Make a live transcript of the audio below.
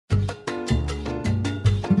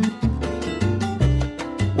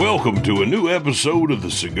Welcome to a new episode of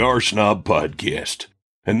the Cigar Snob Podcast.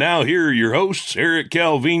 And now here are your hosts, Eric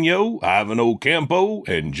Calvino, Ivan Ocampo,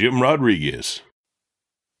 and Jim Rodriguez.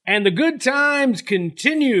 And the good times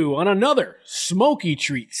continue on another smoky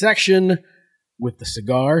treat section with the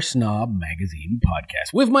Cigar Snob Magazine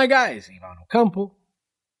Podcast. With my guys, Ivan Ocampo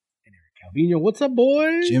and Eric Calvino. What's up,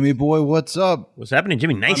 boys? Jimmy boy, what's up? What's happening,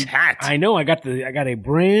 Jimmy? Nice hat. I know. I got a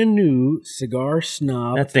brand new Cigar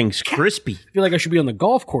Snob. That thing's crispy. I feel like I should be on the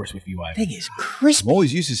golf course with you, Ivan. That thing is crispy. I'm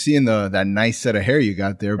always used to seeing that nice set of hair you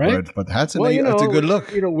got there, Right? but that's Well, that's a good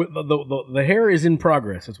look. You know, the hair is in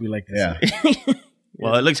progress, as we like to say.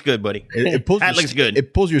 Well, it looks good, buddy. It pulls That your looks good.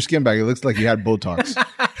 It pulls your skin back. It looks like you had Botox.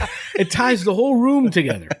 It ties the whole room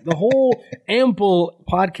together, the whole ample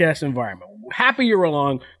podcast environment. Happy you're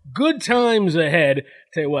along. Good times ahead.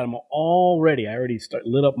 Tell you what, I already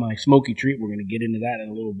lit up my smoky treat. We're going to get into that in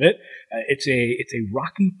a little bit. It's a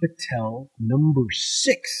Rocky Patel number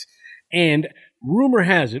 6. And rumor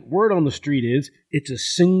has it, word on the street is, it's a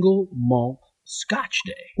single malt Scotch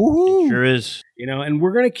day. It sure is. You know, and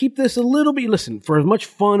we're going to keep this a little bit, listen, for as much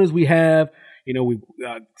fun as we have, you know, we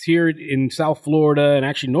here in South Florida and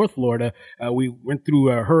actually North Florida, we went through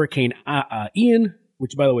Hurricane Ian,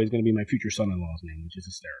 which, by the way, is going to be my future son-in-law's name, which is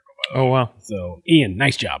hysterical, by the way. Oh, wow. So, Ian,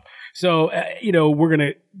 nice job. So, you know,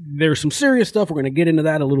 there's some serious stuff. We're going to get into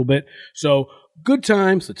that a little bit. So, good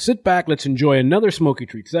times. Let's sit back. Let's enjoy another smoky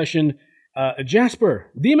treat session. Jasper,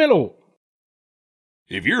 dímelo.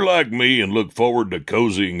 If you're like me and look forward to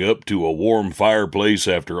cozying up to a warm fireplace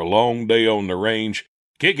after a long day on the range,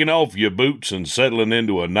 kicking off your boots and settling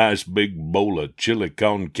into a nice big bowl of chili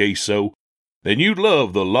con queso, then you'd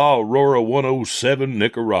love the La Aurora 107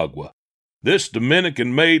 Nicaragua. This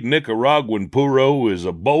Dominican-made Nicaraguan puro is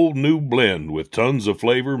a bold new blend with tons of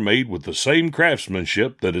flavor made with the same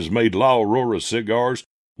craftsmanship that has made La Aurora cigars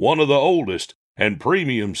one of the oldest and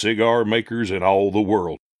premium cigar makers in all the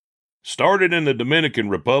world. Started in the Dominican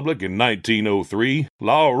Republic in 1903,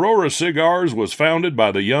 La Aurora Cigars was founded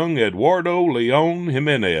by the young Eduardo Leon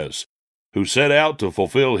Jimenez, who set out to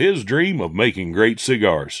fulfill his dream of making great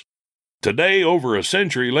cigars. Today, over a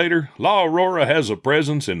century later, La Aurora has a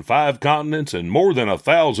presence in 5 continents and more than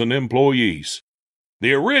 1,000 employees.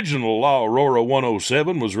 The original La Aurora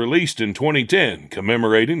 107 was released in 2010,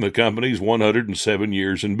 commemorating the company's 107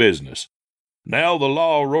 years in business. Now the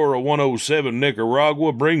La Aurora 107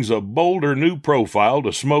 Nicaragua brings a bolder new profile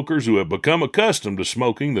to smokers who have become accustomed to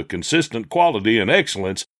smoking the consistent quality and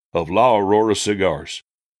excellence of La Aurora cigars.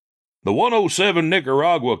 The 107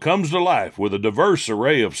 Nicaragua comes to life with a diverse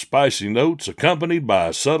array of spicy notes accompanied by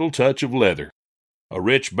a subtle touch of leather. A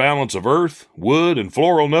rich balance of earth, wood, and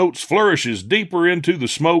floral notes flourishes deeper into the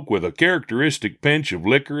smoke with a characteristic pinch of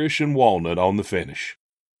licorice and walnut on the finish.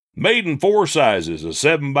 Made in 4 sizes, a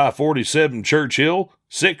 7x47 Churchill,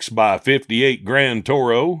 6x58 Grand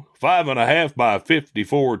Toro,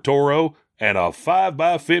 5.5x54 Toro, and a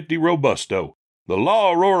 5x50 Robusto. The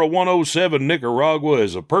La Aurora 107 Nicaragua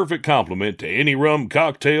is a perfect complement to any rum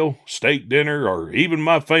cocktail, steak dinner, or even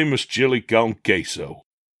my famous chili con queso.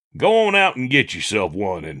 Go on out and get yourself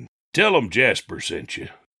one and tell them Jasper sent you.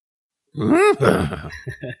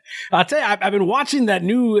 I'll tell you, I've been watching that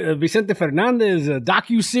new Vicente Fernandez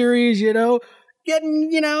docu-series, you know,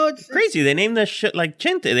 it's Crazy. They named that shit like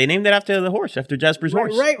Chente. They named it after the horse, after Jasper's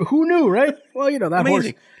horse. right. Who knew, right? Well, you know, that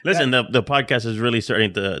Amazing. horse. Listen, the podcast is really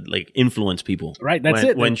starting to influence people. Right, that's when,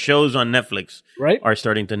 it. When shows on Netflix are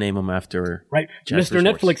starting to name them after Mr. Jasper's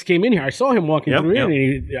Netflix horse. came in here. I saw him walking through Yep.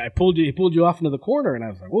 here, and he pulled you off into the corner, and I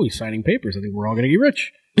was like, "Oh, he's signing papers. I think we're all going to get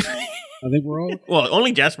rich." I think we're all. Well,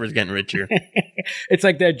 only Jasper's getting rich here. It's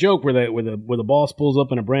like that joke where the boss pulls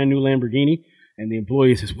up in a brand new Lamborghini, and the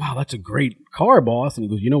employee says, "Wow, that's a great car, boss." And he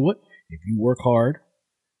goes, "You know what? If you work hard,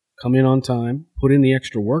 come in on time, put in the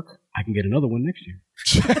extra work, I can get another one next year."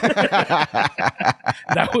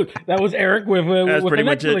 that was Eric with That's with pretty the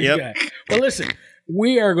much it, Netflix yep. guy. Well, listen,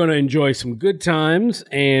 we are going to enjoy some good times,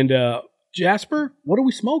 and Jasper, what are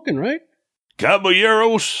we smoking, right?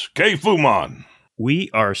 Caballeros que fuman. We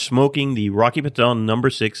are smoking the Rocky Patel number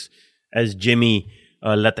 6, as Jimmy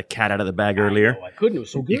let the cat out of the bag earlier. I couldn't. It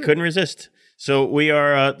was so good. You couldn't resist. So we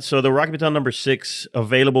are. So the Rocky Patel number 6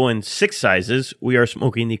 available in 6 sizes. We are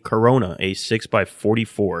smoking the Corona, a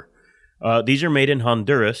 6x44. These are made in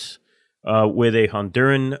Honduras with a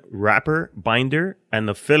Honduran wrapper binder, and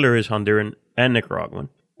the filler is Honduran and Nicaraguan.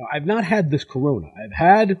 Now, I've not had this Corona. I've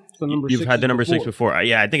had the number 6. You've had the number 6 before.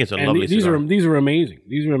 Yeah, I think it's a lovely these cigar. are amazing.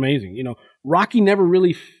 These are amazing. You know, Rocky never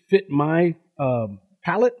really fit my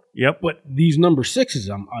palate. Yep. But these number 6s,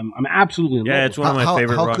 I'm absolutely in love Yeah, with. it's one of my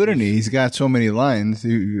favorite How Rockies. couldn't he? He's got so many lines.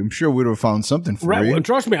 I'm sure we'd have found something for Right, you. well,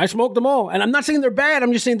 trust me, I smoked them all, and I'm not saying they're bad.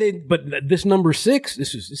 I'm just saying but this number 6,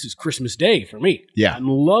 this is Christmas Day for me. Yeah. I'm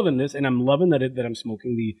loving this, and I'm loving that I'm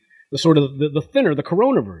smoking the sort of the thinner, the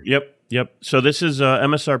Corona version. Yep. So this is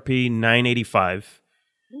MSRP $9.85,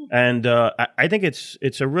 and I think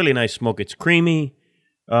it's a really nice smoke. It's creamy.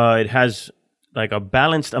 It has like a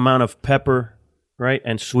balanced amount of pepper, right,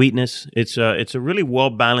 and sweetness. It's a really well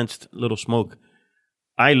balanced little smoke.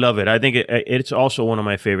 I love it. I think it's also one of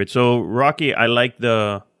my favorites. So Rocky, I like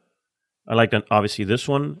obviously this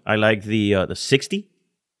one. I like the 60.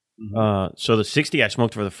 So the 60 I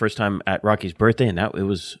smoked for the first time at Rocky's birthday, and it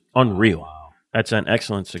was unreal. Oh, wow. That's an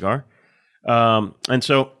excellent cigar. And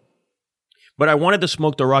so, but I wanted to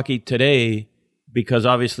smoke the Rocky today because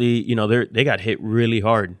obviously, they got hit really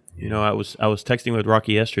hard. I was texting with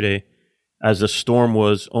Rocky yesterday as the storm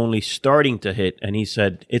was only starting to hit, and he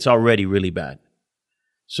said it's already really bad.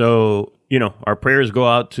 So, our prayers go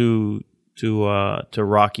out to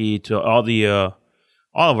Rocky, to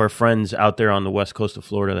all of our friends out there on the west coast of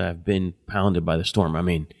Florida that have been pounded by the storm. I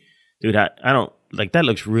mean, dude, I don't like that.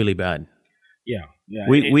 Looks really bad. Yeah.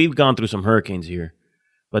 We've gone through some hurricanes here,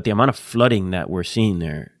 but the amount of flooding that we're seeing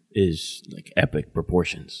there is like epic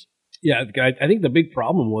proportions. Yeah, I think the big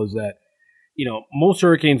problem was that, most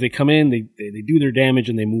hurricanes, they come in, they do their damage,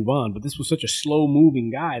 and they move on. But this was such a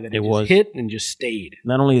slow-moving guy that it just hit and just stayed.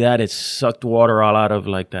 Not only that, it sucked water all out of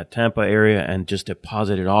like that Tampa area and just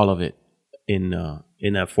deposited all of it in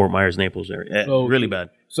that Fort Myers, Naples area. So, really bad.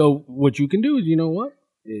 So what you can do is,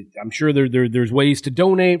 I'm sure there's ways to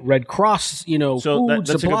donate. Red Cross, food,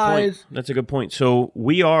 supplies. That's a good point. So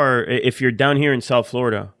we are, if you're down here in South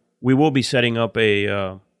Florida, we will be setting up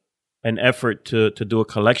an effort to do a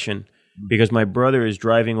collection because my brother is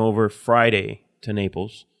driving over Friday to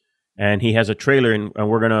Naples, and he has a trailer, and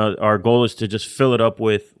our goal is to just fill it up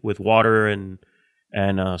with water and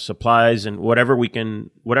supplies and whatever we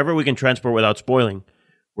can transport without spoiling.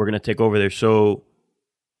 We're gonna take over there. So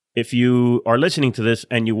if you are listening to this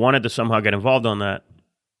and you wanted to somehow get involved on that,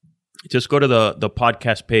 just go to the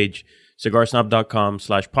podcast page,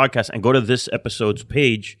 cigarsnob.com/podcast, and go to this episode's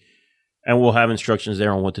page, and we'll have instructions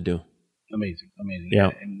there on what to do. Amazing. Yeah.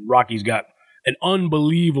 And Rocky's got an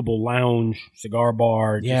unbelievable lounge, cigar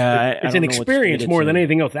bar. It's an experience more than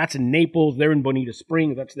anything else. That's in Naples. They're in Bonita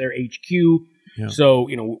Springs. That's their HQ. Yeah. So,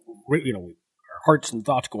 our hearts and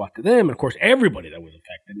thoughts go out to them. And, of course, everybody that was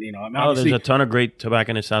affected. There's a ton of great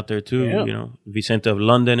tobacconists out there, too. Yeah. Vicente of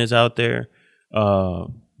London is out there.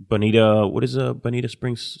 Bonita, what is a Bonita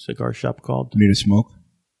Springs cigar shop called? Bonita Smoke.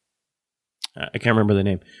 I can't remember the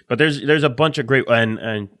name. But there's a bunch of great,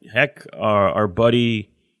 and heck, our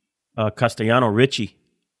buddy Castellano Richie,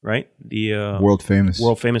 right? The world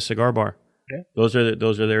famous cigar bar. Yeah. Those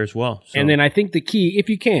are there as well. So. And then I think the key, if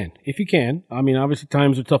you can, I mean, obviously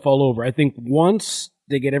times are tough all over. I think once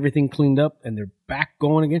they get everything cleaned up and they're back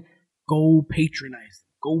going again, go patronize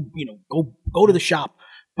them. Go to the shop,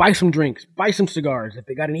 buy some drinks, buy some cigars. If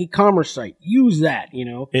they got an e-commerce site, use that.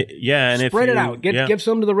 And spread it out. Give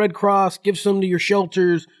some to the Red Cross, give some to your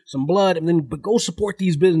shelters, some blood, and then go support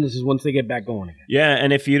these businesses once they get back going again. Yeah,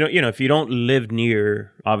 and if you don't live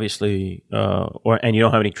near, obviously, and you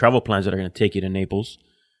don't have any travel plans that are going to take you to Naples,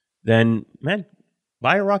 then man,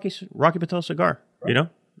 buy a Rocky Patel cigar, right.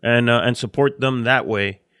 And support them that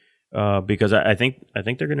way, because I think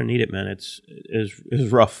they're going to need it, man. It's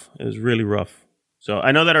rough. It was really rough. So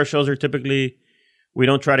I know that our shows are typically, we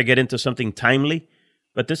don't try to get into something timely,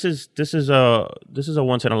 but this is a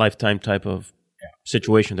once in a lifetime type of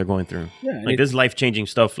situation they're going through. Yeah, like this is life-changing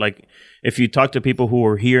stuff. Like if you talk to people who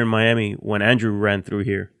were here in Miami when Andrew ran through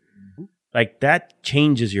here, like that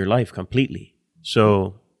changes your life completely.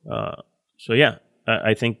 So yeah,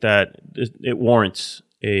 I think that it warrants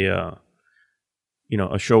a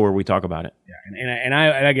show where we talk about it. Yeah, and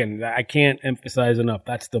I can't emphasize enough.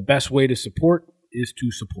 That's the best way to support is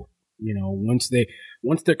to support. Once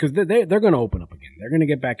they're because they're going to open up again. They're going to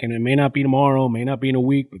get back in. It may not be tomorrow, may not be in a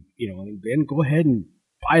week, but then go ahead and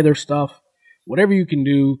buy their stuff. Whatever you can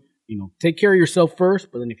do, take care of yourself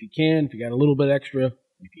first. But then if you got a little bit extra,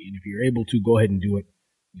 if you're able to, go ahead and do it.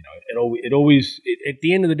 It always at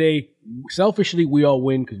the end of the day, selfishly we all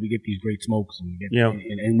win because we get these great smokes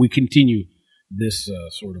and we continue this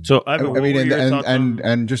sort of. So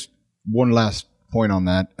and just one last point on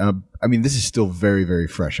that. This is still very, very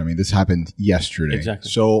fresh. This happened yesterday. Exactly.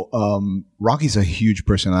 So Rocky's a huge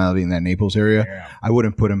personality in that Naples area. Yeah. I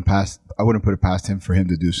wouldn't put it past him for him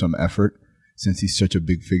to do some effort since he's such a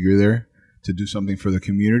big figure there to do something for the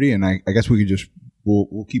community. And I guess we could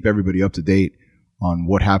we'll keep everybody up to date on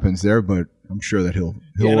what happens there, but I'm sure that he'll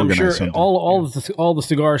and I'm organize sure something. all the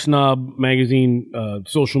Cigar Snob magazine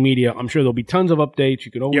social media. I'm sure there'll be tons of updates.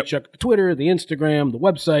 You can always check the Twitter, the Instagram, the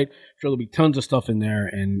website. I'm sure there'll be tons of stuff in there,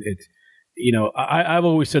 and it's I've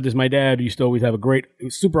always said this. My dad used to always have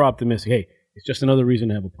super optimistic. Hey, it's just another reason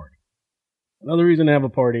to have a party. Another reason to have a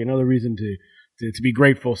party. Another reason to be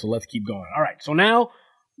grateful. So let's keep going. All right. So now.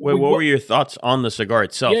 Wait, what were your thoughts on the cigar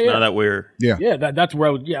itself? Now that we're that's where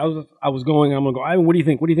I was going. I'm gonna go. Ivan, what do you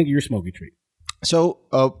think? What do you think of your smoky treat? So,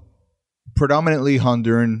 predominantly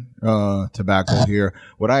Honduran tobacco here.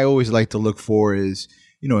 What I always like to look for is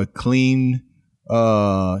a clean,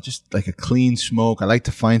 just like a clean smoke. I like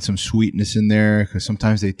to find some sweetness in there because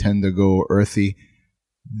sometimes they tend to go earthy.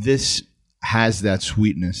 This has that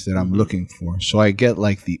sweetness that I'm looking for. So I get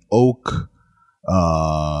like the oak,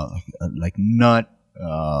 like nut.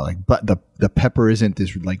 But the pepper isn't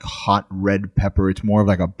this like hot red pepper. It's more of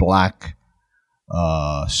like a black,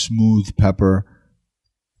 smooth pepper.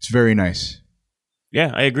 It's very nice.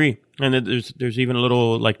 Yeah, I agree. And there's even a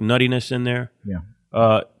little like nuttiness in there.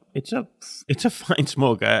 Yeah. It's a fine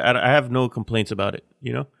smoke. I have no complaints about it.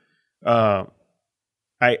 I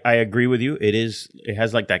agree with you. It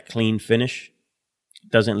has like that clean finish.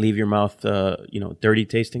 It doesn't leave your mouth dirty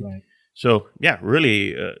tasting. Right. So yeah,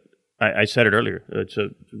 really. I said it earlier. It's a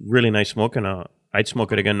really nice smoke, and I'd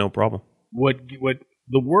smoke it again, no problem. What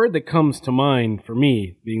the word that comes to mind for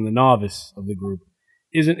me, being the novice of the group,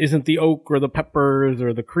 isn't the oak or the peppers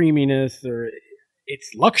or the creaminess, or it's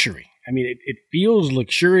luxury. I mean, it feels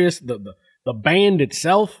luxurious. The band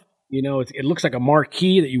itself, it looks like a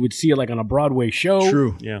marquee that you would see like on a Broadway show.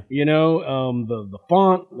 True. Yeah. The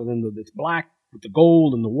font, and then it's black with the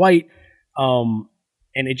gold and the white, and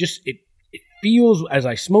it feels, as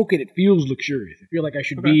I smoke it feels luxurious. I feel like I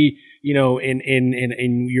should be,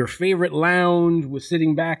 in your favorite lounge, with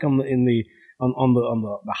sitting back on the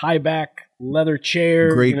high back leather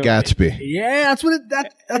chair. Great Gatsby. Yeah, that's what it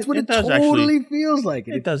does totally actually, feels like.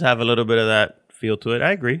 It does have a little bit of that feel to it.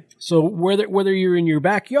 I agree. So whether you're in your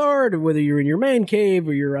backyard or whether you're in your man cave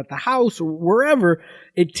or you're at the house or wherever,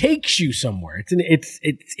 it takes you somewhere.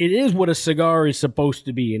 It is what a cigar is supposed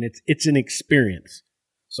to be, and it's an experience.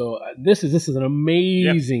 So this is an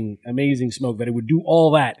amazing smoke that it would do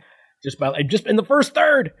all that just in the first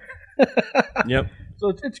third. Yep.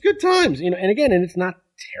 So it's good times, and again, it's not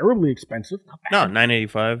terribly expensive. Not bad. No,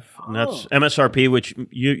 $9.85. And that's MSRP, which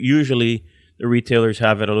usually the retailers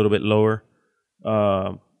have it a little bit lower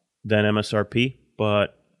than MSRP,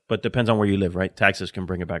 but depends on where you live, right? Taxes can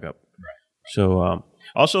bring it back up. Right. So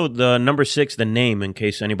also the number 6, the name, in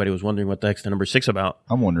case anybody was wondering what the heck's the number 6 about.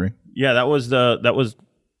 I'm wondering. Yeah, that was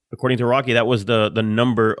according to Rocky, that was the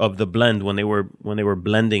number of the blend when they were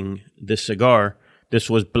blending this cigar. This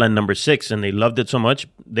was blend number 6, and they loved it so much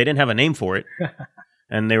they didn't have a name for it,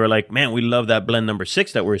 and they were like, "Man, we love that blend number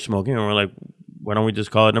 6 that we're smoking." And we're like, "Why don't we just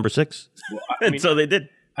call it number 6?" Well, and so they did.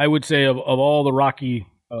 I would say of all the Rocky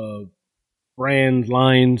brands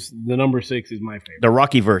lines, the number 6 is my favorite. The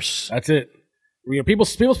Rocky verse. That's it. People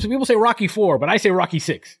say Rocky 4, but I say Rocky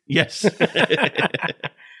 6. Yes.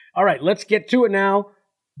 All right, let's get to it now.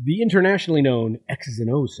 The internationally known X's and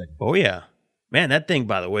O's segment. Oh, yeah. Man, that thing,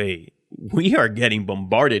 by the way, we are getting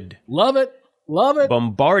bombarded. Love it.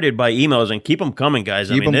 Bombarded by emails, and keep them coming, guys.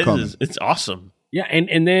 It's awesome. Yeah,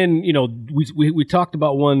 and then, we talked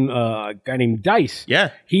about one guy named Dice.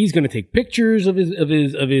 Yeah. He's going to take pictures of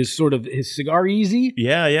his sort of his Cigar Easy.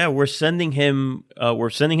 Yeah. We're sending him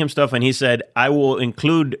stuff, and he said, "I will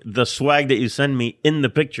include the swag that you send me in the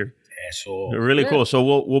picture." So really cool. So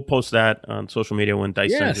we'll post that on social media when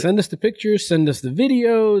Dice sends it. Send us the pictures, send us the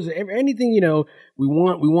videos, anything. We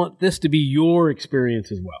want this to be your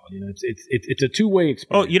experience as well. It's a two-way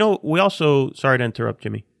experience. Oh, we also, sorry to interrupt,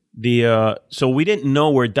 Jimmy. So we didn't know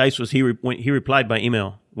where Dice was. When he replied by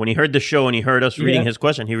email when he heard the show and he heard us reading his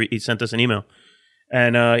question. He sent us an email,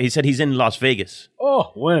 and he said he's in Las Vegas.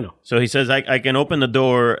 Oh, bueno. So he says I can open the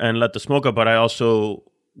door and let the smoke up, but I also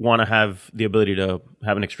want to have the ability to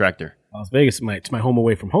have an extractor. Las Vegas, it's my home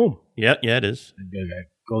away from home. Yeah, it is. I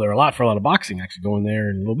go there a lot for a lot of boxing. Actually, going there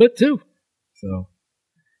in a little bit too. So,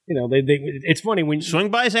 it's funny when swing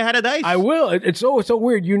by, say hi to Dice. I will. It's so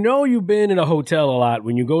weird. You've been in a hotel a lot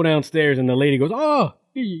when you go downstairs and the lady goes, "Oh,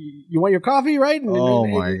 you want your coffee, right?" And,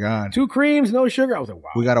 my God! 2 creams, no sugar. I was like,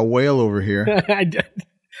 "Wow, we got a whale over here."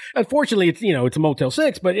 Unfortunately, it's a Motel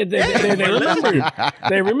 6, but they remember you.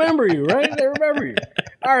 They remember you, right? They remember you.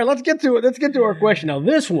 All right, let's get to it. Let's get to our question now.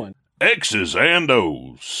 This one, X's and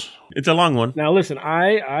O's. It's a long one. Now, listen,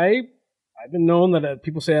 I've been known that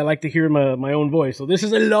people say I like to hear my own voice, so this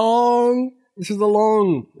is a long.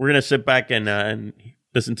 We're gonna sit back and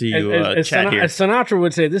listen to you as chat here. As Sinatra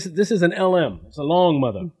would say, this is an LM. It's a long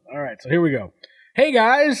mother. All right, so here we go. Hey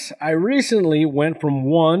guys, I recently went from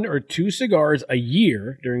 1 or 2 cigars a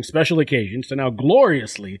year during special occasions to now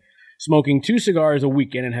gloriously smoking 2 cigars a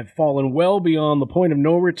weekend and have fallen well beyond the point of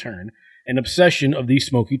no return, an obsession of these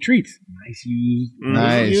smoky treats.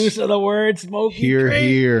 Nice use of the word smoky treat.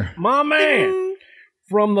 Here. My man.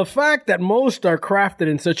 From the fact that most are crafted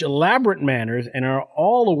in such elaborate manners and are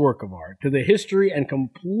all a work of art, to the history and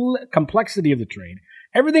complexity of the trade,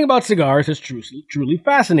 everything about cigars has truly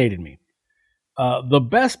fascinated me. The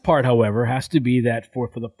best part, however, has to be that for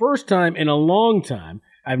the first time in a long time,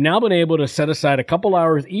 I've now been able to set aside a couple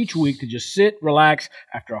hours each week to just sit, relax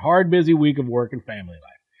after a hard, busy week of work and family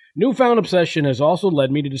life. Newfound obsession has also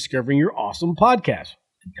led me to discovering your awesome podcast.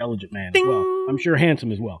 Intelligent man as well. I'm sure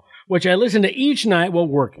handsome as well. Which I listen to each night while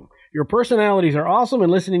working. Your personalities are awesome,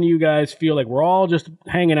 and listening to you guys feel like we're all just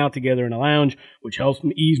hanging out together in a lounge, which helps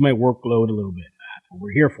me ease my workload a little bit. That's what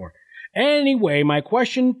we're here for. Anyway, my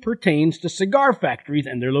question pertains to cigar factories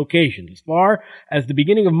and their locations. As far as the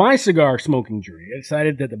beginning of my cigar smoking journey, I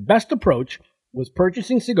decided that the best approach was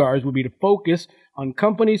purchasing cigars would be to focus on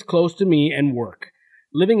companies close to me and work.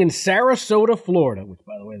 Living in Sarasota, Florida, which,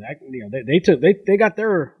 by the way, they got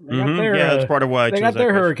their that's part of why they got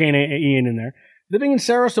their Hurricane Ian in there. Living in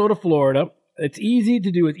Sarasota, Florida, it's easy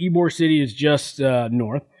to do as Ybor City is just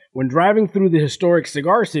north. When driving through the historic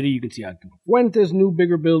cigar city, you can see Arturo Fuentes' new,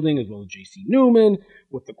 bigger building, as well as J.C. Newman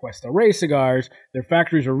with the Cuesta Rey cigars. Their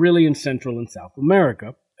factories are really in Central and South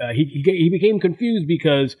America. He became confused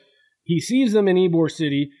because he sees them in Ybor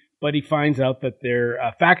City, but he finds out that their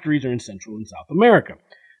factories are in Central and South America.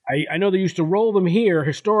 I know they used to roll them here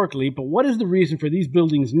historically, but what is the reason for these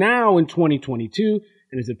buildings now in 2022?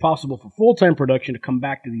 And is it possible for full-time production to come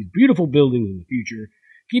back to these beautiful buildings in the future?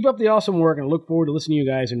 Keep up the awesome work, and I look forward to listening to you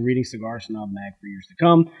guys and reading Cigar Snob Mag for years to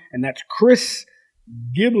come. And that's Chris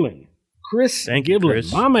Giblin. Thank you,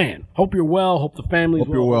 Chris. My man. Hope you're well. Hope the family's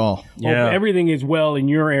Hope you're well. Hope everything is well in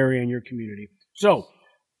your area and your community. So,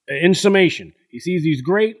 in summation, he sees these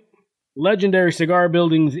great, legendary cigar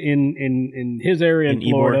buildings in his area in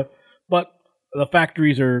Florida, but the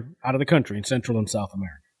factories are out of the country in Central and South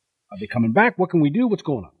America. Are they coming back? What can we do? What's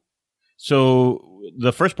going on? So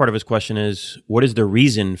the first part of his question is, what is the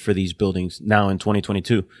reason for these buildings now in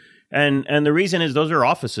 2022? And the reason is those are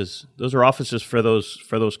offices. Those are offices for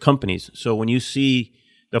those companies. So when you see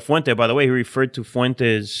the Fuente, by the way, he referred to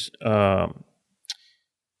Fuentes.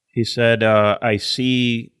 He said, I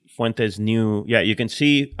see Fuentes' new. Yeah, you can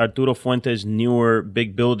see Arturo Fuentes' newer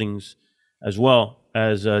big buildings as well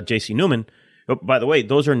as J.C. Newman. But by the way,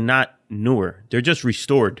 those are not newer. They're just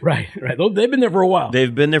restored. Right. They've been there for a while.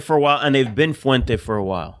 They've been there for a while, and they've been Fuente for a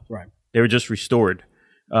while. Right. They were just restored.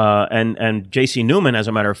 And J.C. Newman, as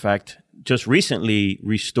a matter of fact, just recently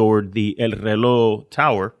restored the El Reloj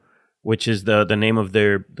Tower, which is the name of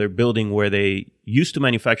their building where they used to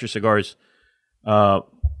manufacture cigars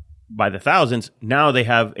by the thousands. Now they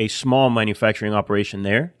have a small manufacturing operation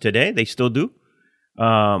there today. They still do.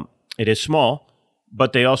 It is small,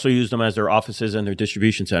 but they also use them as their offices and their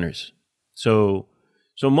distribution centers. So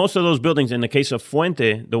most of those buildings, in the case of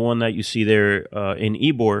Fuente, the one that you see there in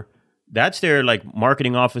Ybor, that's their like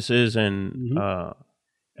marketing offices and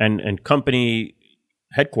company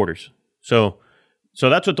headquarters. So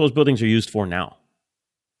that's what those buildings are used for now.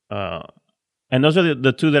 And those are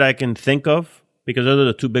the two that I can think of, because those are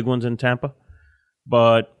the two big ones in Tampa.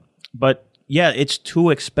 But yeah, it's too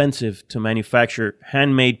expensive to manufacture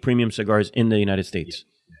handmade premium cigars in the United States.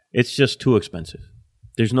 Yeah. It's just too expensive.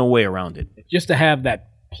 There's no way around it. Just to have that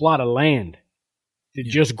plot of land to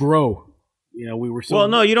just grow. You know, we were so. Well,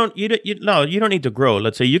 no, you don't need to grow.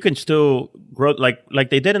 Let's say you can still grow like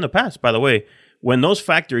they did in the past. By the way, when those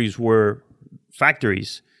factories were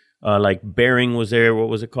factories, like Bering was there. What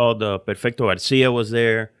was it called? Perfecto Garcia was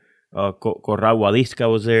there. Corral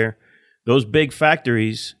Guadisca was there. Those big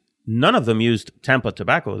factories, none of them used Tampa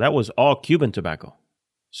tobacco. That was all Cuban tobacco.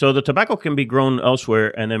 So the tobacco can be grown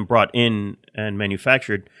elsewhere and then brought in and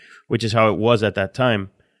manufactured, which is how it was at that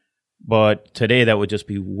time. But today, that would just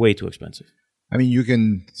be way too expensive. I mean, you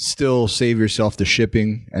can still save yourself the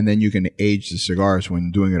shipping, and then you can age the cigars when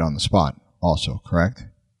doing it on the spot also, correct?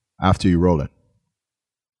 After you roll it.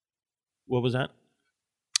 What was that?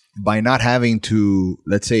 By not having to,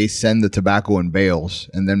 let's say, send the tobacco in bales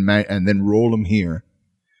and then roll them here,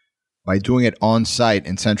 by doing it on site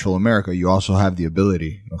in Central America, you also have the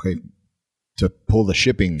ability, to pull the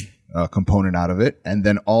shipping component out of it, and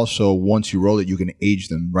then also once you roll it, you can age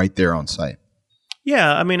them right there on site.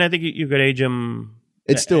 Yeah, I mean, I think you could age them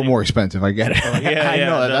It's still more expensive. I get it. I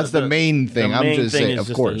know that's the main thing. I'm just saying,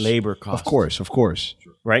 of course, the labor cost. Of course.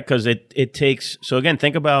 Right? Because it takes. So again,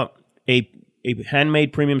 think about a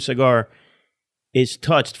handmade premium cigar is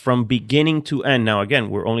touched from beginning to end. Now, again,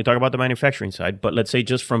 we're only talking about the manufacturing side, but let's say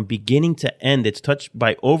just from beginning to end, it's touched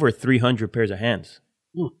by over 300 pairs of hands.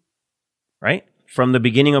 Right? From the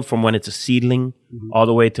beginning from when it's a seedling all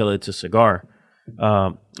the way till it's a cigar.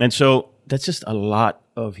 And so that's just a lot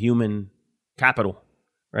of human capital,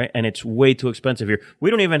 right? And it's way too expensive here. We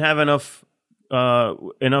don't even have enough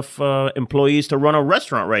employees to run a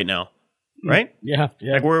restaurant right now, right? Yeah.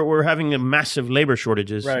 Like we're having a massive labor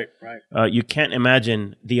shortages. Right. You can't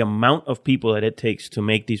imagine the amount of people that it takes to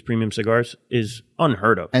make these premium cigars is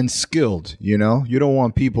unheard of. And skilled, you don't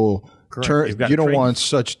want people. You don't want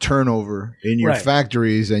such turnover in your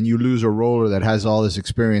factories, and you lose a roller that has all this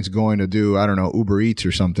experience going to do, I don't know, Uber Eats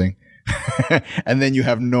or something, and then you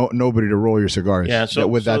have nobody to roll your cigars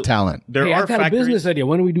with that talent. I've got a business idea.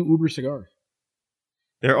 When do we do Uber cigars?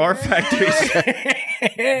 There are factories.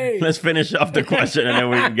 Let's finish off the question, and then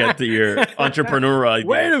we can get to your entrepreneurial idea.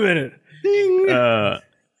 Wait a minute. Ding.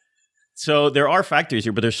 So there are factories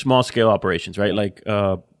here, but they're small scale operations, right? Like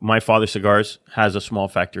My Father Cigars has a small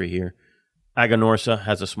factory here. Aganorsa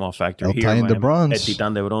has a small factory here. El Titan de Bronze. El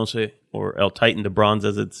Titan de Bronze, or El Titan de Bronze,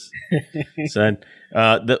 as it's said.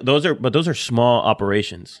 Those are small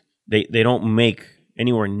operations. They don't make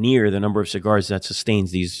anywhere near the number of cigars that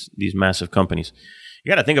sustains these massive companies.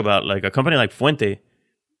 You got to think about like a company like Fuente.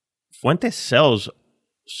 Fuente sells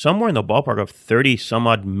somewhere in the ballpark of 30 some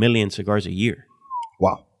odd million cigars a year.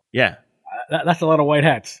 Wow. Yeah. That's a lot of white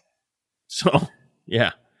hats. So,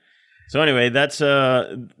 yeah. So anyway, that's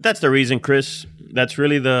the reason, Chris. That's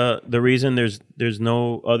really the reason. There's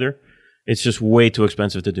no other. It's just way too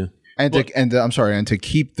expensive to do. And to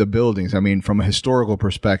keep the buildings. I mean, from a historical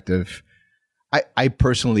perspective, I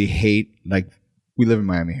personally hate, like, we live in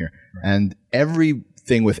Miami here, and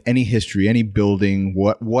everything with any history, any building,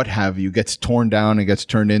 what have you, gets torn down and gets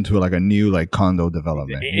turned into like a new like condo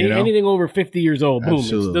development. Anything over 50 years old, boom,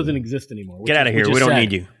 Absolutely. it doesn't exist anymore. Get out of here. We don't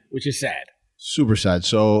need you. Which is sad. Super sad.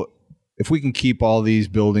 So if we can keep all these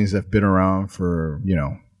buildings that have been around for,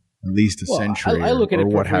 at least a century, I look at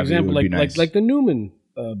it, for example, nice. like the Newman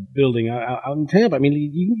building out in Tampa. I mean,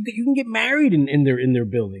 you can get married in their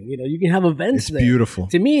building. You can have events there. It's beautiful.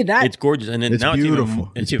 To me, it's gorgeous, and it's now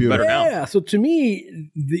beautiful. It's even better now. Yeah. So to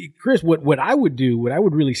me, Chris, what I would do, what I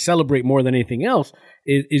would really celebrate more than anything else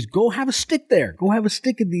is go have a stick there. Go have a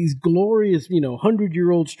stick at these glorious,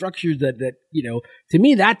 100-year-old structures that to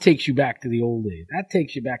me, that takes you back to the old days. That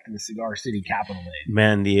takes you back to the Cigar City capital days.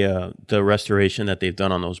 Man, the restoration that they've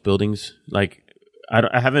done on those buildings, like.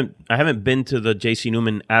 I haven't been to the J.C.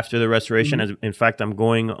 Newman after the restoration. Mm-hmm. In fact, I'm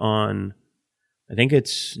going on, I think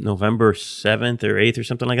it's November 7th or 8th or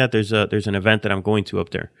something like that. There's an event that I'm going to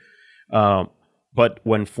up there. But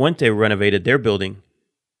when Fuente renovated their building,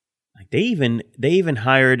 like they even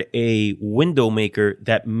hired a window maker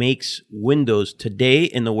that makes windows today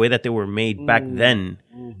in the way that they were made back then,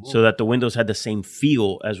 so that the windows had the same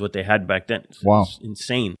feel as what they had back then. Wow. It's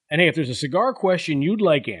insane. And hey, if there's a cigar question you'd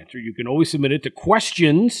like answered, you can always submit it to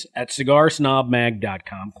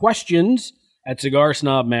questions@cigarsnobmag.com.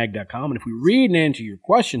 Questions@cigarsnobmag.com. And if we read and answer your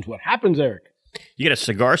questions, what happens, Eric? You get a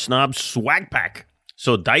Cigar Snob swag pack.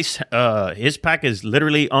 So Dice, his pack is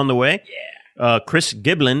literally on the way. Yeah. Chris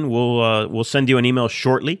Giblin will send you an email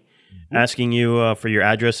shortly asking you for your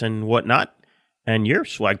address and whatnot. And your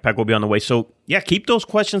swag pack will be on the way. So, yeah, keep those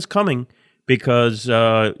questions coming because,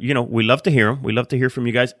 we love to hear them. We love to hear from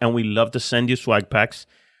you guys, and we love to send you swag packs.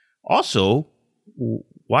 Also,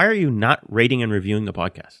 why are you not rating and reviewing the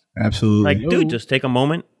podcast? Absolutely. Like, dude, just take a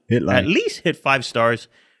moment. At least hit 5 stars.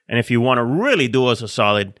 And if you want to really do us a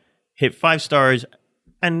solid, hit 5 stars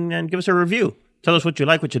and give us a review. Tell us what you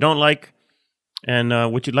like, what you don't like, and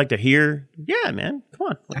what you'd like to hear. Yeah, man. Come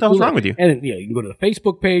on. What the hell's wrong with you? And you can go to the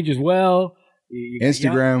Facebook page as well.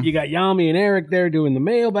 Instagram. You got Yami and Eric there doing the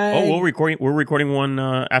mailbag. Oh, we're recording one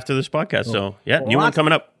after this podcast. So new one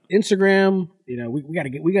coming up. Instagram. We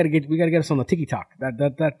gotta get us on the TikTok.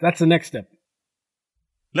 That's the next step.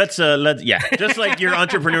 Let's just like your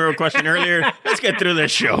entrepreneurial question earlier. Let's get through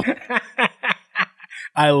this show.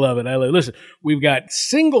 I love it. Listen, we've got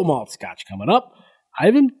single malt scotch coming up.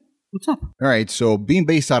 Ivan, what's up? All right. So being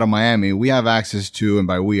based out of Miami, we have access to, and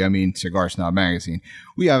by we, I mean Cigar Snob Magazine,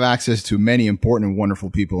 we have access to many important and wonderful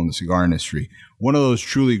people in the cigar industry. One of those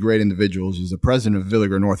truly great individuals is the president of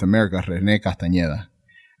Villiger North America, René Castañeda.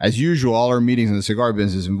 As usual, all our meetings in the cigar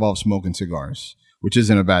business involve smoking cigars, which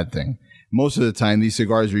isn't a bad thing. Most of the time, these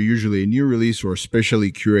cigars are usually a new release or a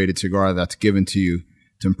specially curated cigar that's given to you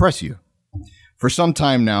to impress you. For some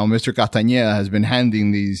time now, Mr. Castañeda has been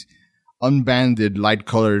handing these unbanded,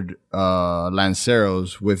 light-colored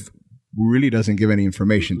Lanceros with really doesn't give any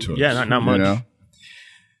information to us. Yeah, not much.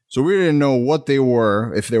 So we didn't know what they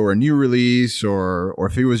were, if they were a new release or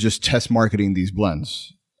if he was just test marketing these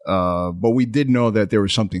blends. But we did know that there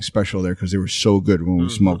was something special there because they were so good when we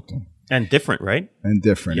smoked them. And different, right? And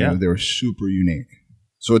different. Yeah. They were super unique.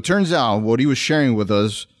 So it turns out what he was sharing with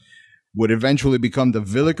us would eventually become the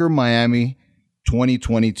Villiger Miami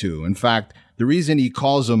 2022. In fact, the reason he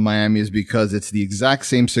calls them Miami is because it's the exact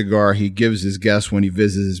same cigar he gives his guests when he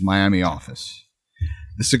visits his Miami office.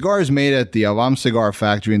 The cigar is made at the Avam Cigar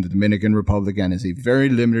Factory in the Dominican Republic and is a very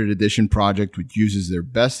limited edition project which uses their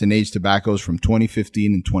best and aged tobaccos from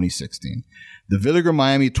 2015 and 2016. The Villiger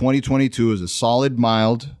Miami 2022 is a solid,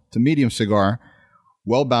 mild to medium cigar,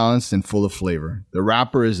 well balanced and full of flavor. The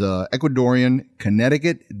wrapper is a Ecuadorian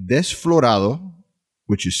Connecticut Desflorado,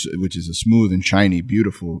 which is a smooth and shiny,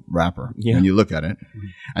 beautiful wrapper when you look at it.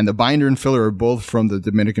 And the binder and filler are both from the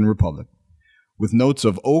Dominican Republic. With notes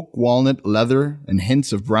of oak, walnut, leather, and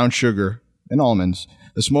hints of brown sugar and almonds,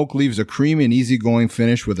 the smoke leaves a creamy and easygoing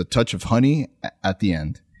finish with a touch of honey at the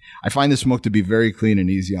end. I find the smoke to be very clean and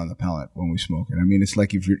easy on the palate when we smoke it. I mean, it's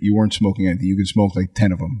like if you weren't smoking anything, you could smoke like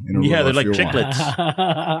 10 of them in a row. Yeah, they're like if you want.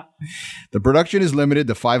 chiclets. The production is limited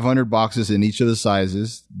to 500 boxes in each of the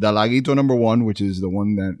sizes. The Laguito number 1, which is the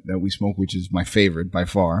one that we smoke, which is my favorite by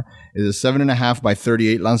far, is a 7.5 by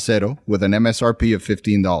 38 Lancero with an MSRP of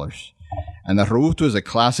 $15. And the Robusto is a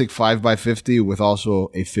classic 5 by 50 with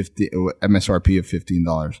also a MSRP of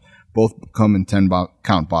 $15. Both come in 10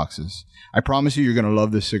 count boxes. I promise you're going to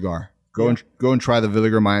love this cigar. Go and try the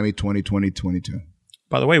Villiger Miami 2020-22.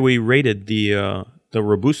 By the way, we rated the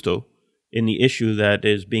Robusto in the issue that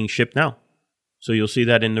is being shipped now. So you'll see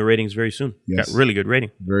that in the ratings very soon. Yes. Got really good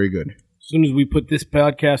rating. Very good. As soon as we put this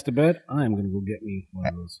podcast to bed, I am going to go get me one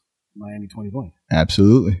of those Miami 2020.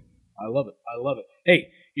 Absolutely. I love it. I love it. Hey,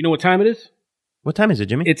 you know what time it is? What time is it,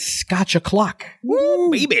 Jimmy? It's Scotch o'clock. Woo,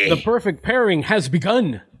 baby. The perfect pairing has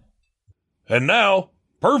begun. And now,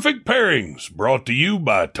 Perfect Pairings, brought to you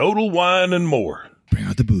by Total Wine and More. Bring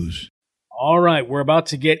out the booze. All right, we're about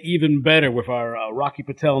to get even better with our Rocky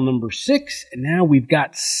Patel number 6, and now we've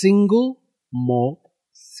got single malt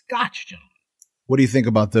Scotch, gentlemen. What do you think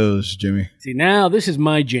about those, Jimmy? See, now this is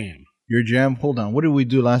my jam. Your jam? Hold on. What did we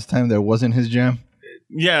do last time that wasn't his jam?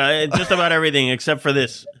 Yeah, just about everything except for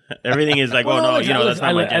this. Everything is like, that's not my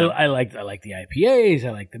jam. I like the IPAs. I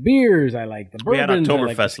like the beers. I like the bourbons. We had I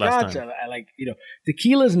like Oktoberfest the last Scotch. time. I like,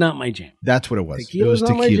 tequila's not my jam. That's what it was. Tequila's it was not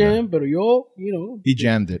tequila. my jam, but He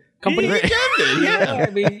jammed it. company. He jammed it, yeah. I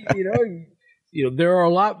mean, there are a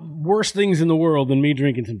lot worse things in the world than me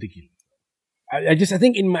drinking some tequila. I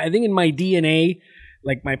think in my DNA,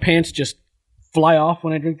 like my pants just fly off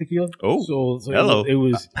when I drink tequila. Oh, so hello. It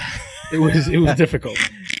was difficult.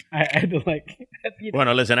 I had to Well,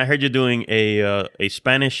 no, listen. I heard you doing a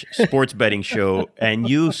Spanish sports betting show, and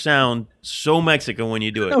you sound so Mexican when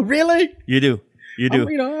you do it. Oh, really? You do.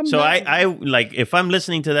 I'm So not- I like if I'm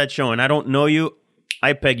listening to that show and I don't know you,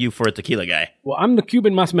 I peg you for a tequila guy. Well, I'm the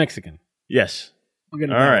Cuban más Mexican. Yes. Look at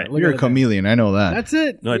it All now. right. Look You're at a it chameleon. I know that. That's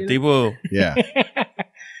it. No, tipo. Yeah.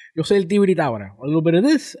 Yo soy el tiburita ahora. A little bit of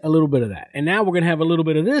this, a little bit of that. And now we're going to have a little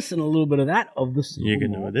bit of this and a little bit of that of the You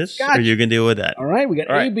can deal with this, Scotch. or you can deal with that. All right, we got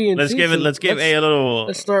All A, right. B, and Let's C. give it. So Let's give A a little.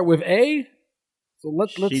 Let's start with A. So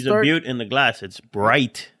let's She's start. a beaut in the glass. It's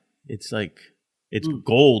bright. It's like it's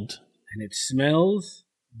gold. And it smells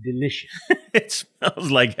delicious. It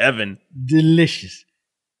smells like heaven. Delicious.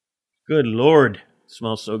 Good Lord, it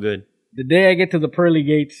smells so good. The day I get to the pearly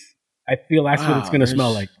gates, I feel that's what it's going to there's-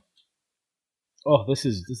 smell like. Oh, this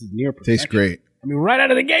is near perfection. Tastes great. I mean, right out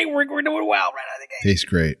of the gate, we're doing well. Right out of the gate. Tastes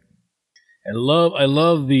great. I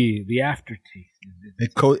love the aftertaste.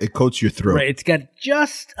 It coats your throat. Right, it's got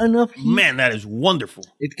just enough heat. Man, that is wonderful.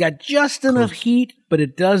 It's got just enough heat, but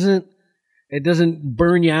it doesn't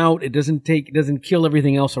burn you out. It doesn't kill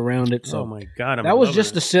everything else around it. So Oh my God, I'm that was loving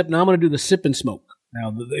just it. a sip. Now I'm going to do the sip and smoke.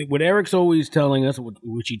 Now, what Eric's always telling us,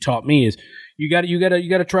 which he taught me, is you got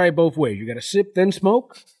to try it both ways. You got to sip then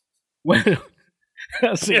smoke. Well,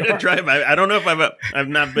 Yeah, drive. I don't know if I've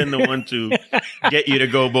not been the one to get you to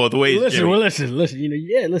go both ways. Jimmy. listen.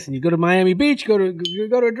 Listen. You go to Miami Beach, go to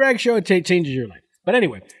a drag show, it changes your life. But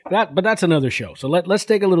anyway, that's another show. So let's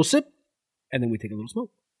take a little sip, and then we take a little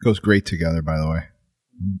smoke. Goes great together, by the way.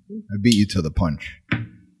 I beat you to the punch.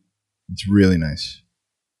 It's really nice.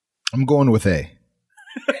 I'm going with A.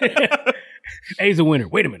 A's a winner.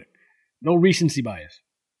 Wait a minute. No recency bias.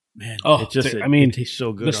 Man, Oh, it I mean, it tastes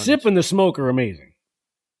so good. The sip and the smoke are amazing.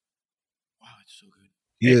 Wow, it's so good.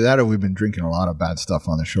 Either that or we've been drinking a lot of bad stuff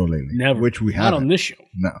on the show lately. Never. Which we Not haven't. on this show.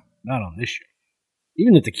 No. Not on this show.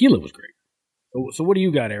 Even the tequila was great. So what do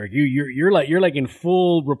you got, Eric? You're like in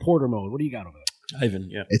full reporter mode. What do you got over there? Ivan,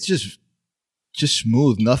 yeah. It's just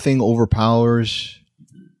smooth. Nothing overpowers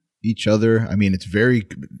each other. I mean, it's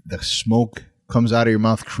the smoke comes out of your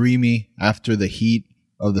mouth creamy after the heat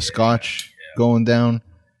of the scotch going down.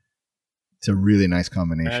 It's a really nice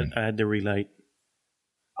combination. I had to relight.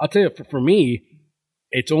 I'll tell you, for me,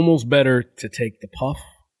 it's almost better to take the puff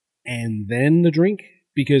and then the drink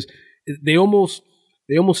because they almost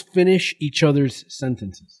finish each other's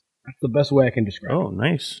sentences. That's the best way I can describe it. Oh,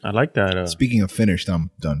 nice. I like that. Speaking of finished, I'm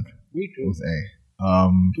done Me too. with A.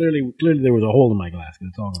 Clearly there was a hole in my glass because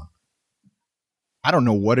it's all gone. I don't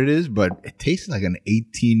know what it is, but it tastes like an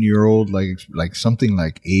 18-year-old, like something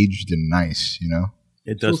like aged and nice, you know?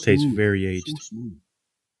 It does So taste smooth. very aged. So smooth.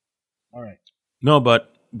 All right. No,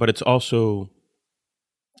 but it's also,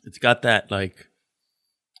 it's got that like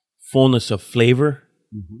fullness of flavor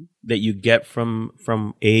that you get from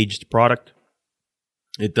aged product.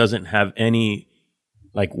 It doesn't have any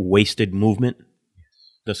like wasted movement.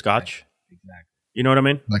 The scotch. Exactly. You know what I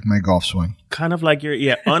mean? Like my golf swing. Kind of like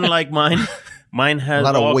unlike mine. Mine has A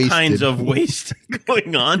lot of all wasted. kinds of waste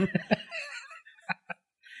going on.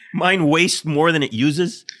 Mine wastes more than it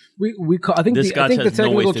uses. We call, I think This the scotch has no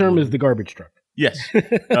technical wasted term movement. is the garbage truck. Yes.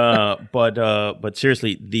 But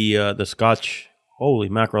seriously, the scotch, holy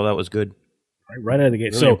mackerel, that was good. Right out of the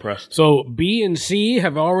gate. Really So impressed. So B and C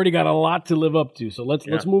have already got a lot to live up to. So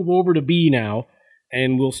let's move over to B now,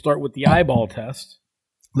 and we'll start with the eyeball test.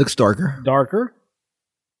 Looks darker. Darker,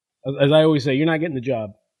 as I always say, you're not getting the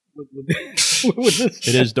job with this.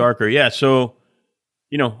 It is darker. Yeah. So,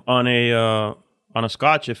 on a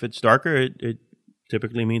scotch, if it's darker, it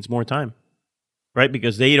typically means more time, right?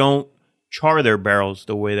 Because they don't char their barrels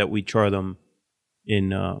the way that we char them in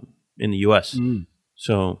the U.S.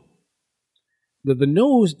 So The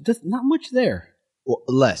nose, not much there. Well,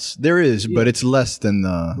 less. There is, but it's less than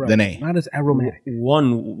A. Not as aromatic.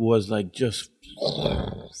 one was like just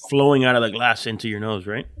flowing out of the glass into your nose,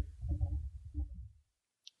 right?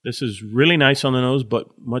 This is really nice on the nose, but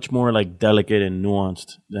much more like delicate and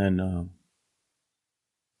nuanced than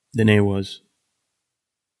A was.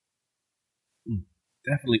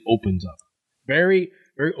 Definitely opens up. Very,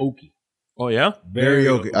 very oaky. Oh yeah, Very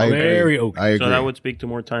oaky. I agree. Very oaky. I agree. so that would speak to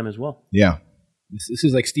more time as well. Yeah. This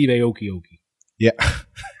is like Steve Aoki. Yeah.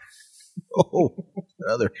 Oh,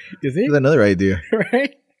 another. You think? That's another idea.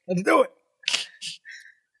 Right? Let's do it.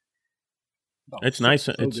 It's nice.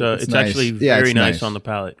 It's It's it's nice. actually Yeah, very it's nice nice. on the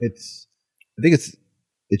palate. I think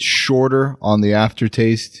it's shorter on the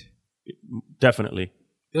aftertaste. Definitely.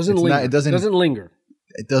 Doesn't It's linger. not- it doesn't- linger.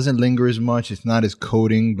 It doesn't linger as much. It's not as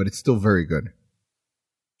coating, but it's still very good.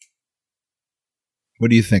 What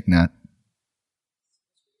do you think, Nat?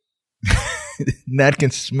 Nat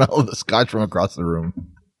can smell the scotch from across the room.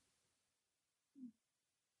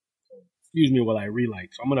 Excuse me while I relight.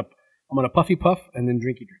 So I'm gonna puffy puff and then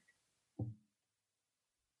drinky drink.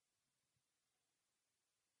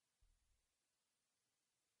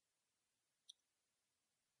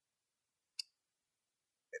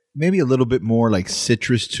 Maybe a little bit more like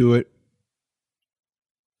citrus to it.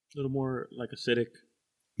 A little more like acidic.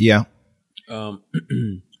 Yeah. Um,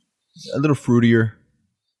 A little fruitier.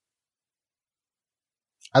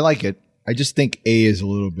 I like it. I just think A is a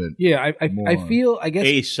little bit. Yeah, I More. feel, I guess,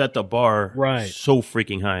 A set the bar Right. so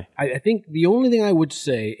freaking high. I think the only thing I would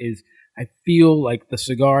say is I feel like the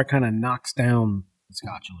cigar kind of knocks down the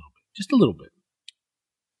scotch a little bit, just a little bit.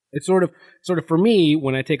 It's sort of for me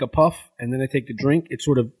when I take a puff and then I take the drink, it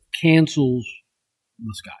sort of cancels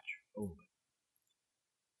the scotch a little bit.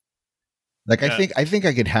 Like Yeah. I think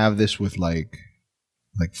I could have this with like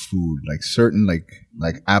food, like certain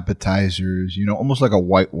like appetizers, almost like a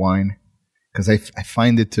white wine, because I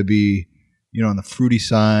find it to be, on the fruity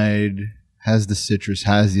side, has the citrus,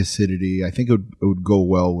 has the acidity. I think it would go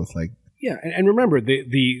well with like. Yeah, and remember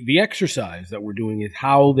the exercise that we're doing is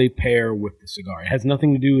how they pair with the cigar. It has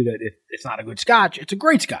nothing to do that it's not a good scotch; it's a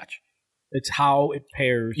great scotch. It's how it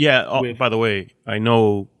pairs. Yeah. with, By the way, I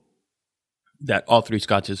know that all three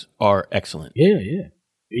scotches are excellent. yeah.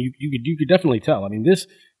 You could definitely tell. I mean, this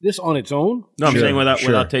on its own. No, I'm Sure, saying without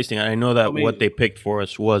sure. tasting. I know that Amazing. what they picked for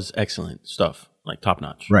us was excellent stuff, like top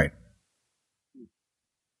notch. Right.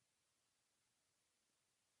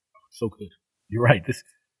 So good. You're right.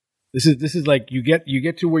 This is like you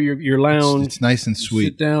get to where you're lounge. It's nice and you sweet.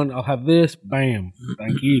 Sit down. I'll have this. Bam.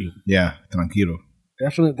 Tranquilo. Yeah, tranquilo.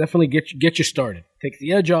 Definitely get you started. Take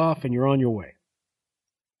the edge off, and you're on your way.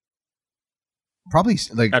 Probably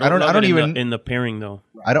like I love don't it even. in the pairing though.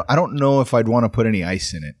 I don't know if I'd want to put any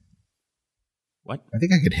ice in it. What? I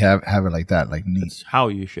think I could have it like that, like neat. That's how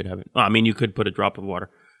you should have it. I mean, you could put a drop of water.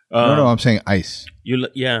 No, I'm saying ice.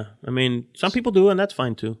 Yeah. I mean, some people do, and that's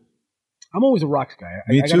fine too. I'm always a rocks guy.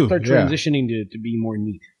 Me I gotta too, start yeah. transitioning to be more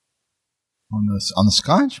neat. On the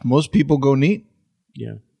scotch, most people go neat.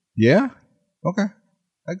 Yeah. Yeah. Okay.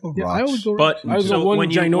 I go Yeah, rocks. I always go But rocks. I always so go one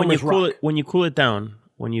when you ginormous cool rock. it when you cool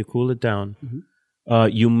it down,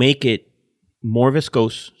 you make it more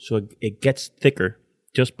viscose, so it gets thicker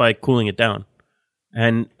just by cooling it down,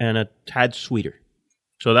 and a tad sweeter.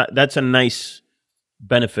 So that's a nice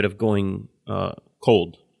benefit of going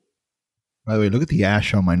cold. By the way, look at the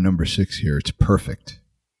ash on my number 6 here. It's perfect.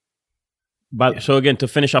 But so again, to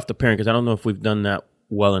finish off the pairing, because I don't know if we've done that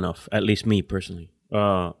well enough. At least me personally.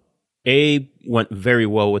 A went very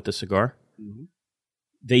well with the cigar. Mm-hmm.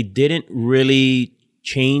 They didn't really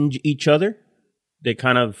change each other. They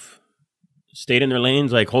kind of stayed in their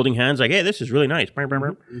lanes, like holding hands, like, hey, this is really nice.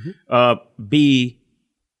 Mm-hmm. B,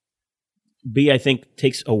 I think,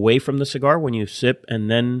 takes away from the cigar when you sip and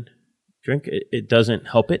then drink. It doesn't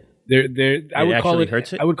help it. I would call actually it.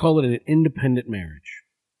 hurts it? I would call it an independent marriage.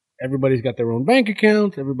 Everybody's got their own bank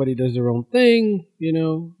account. Everybody does their own thing. You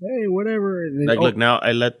know, hey, whatever. And then, Like, look, now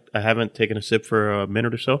I haven't taken a sip for a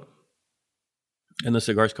minute or so, and the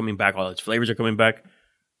cigar's coming back. All its flavors are coming back.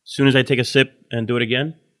 As soon as I take a sip and do it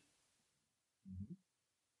again,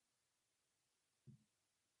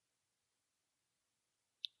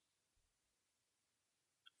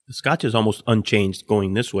 the scotch is almost unchanged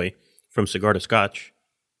going this way from cigar to scotch.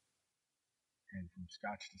 and from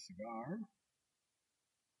scotch to cigar.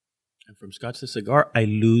 And from scotch to cigar, I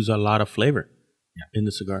lose a lot of flavor in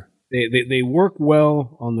the cigar. They work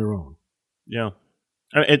well on their own. Yeah.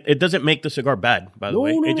 It doesn't make the cigar bad, by the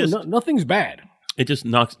way. Nothing's bad. It just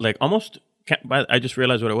knocks, like, almost, I just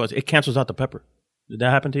realized what it was. It cancels out the pepper. Did that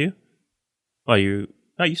happen to you? Oh, you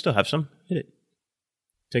still have some. Hit it.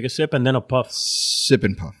 Take a sip and then a puff. Sip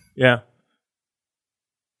and puff. Yeah.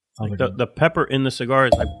 Like the pepper in the cigar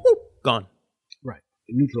is like, whoop, gone. Right.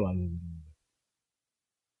 It neutralizes it.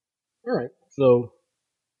 All right. So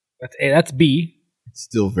that's A. That's B. It's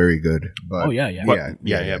still very good. But Oh, yeah. But,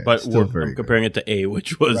 yeah. But it's still I'm very good. comparing it to A,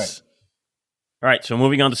 which was... Right. All right, so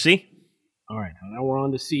moving on to C. All right. Now we're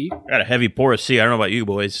on to C. I got a heavy pour of C. I don't know about you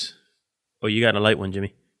boys. Oh, you got a light one,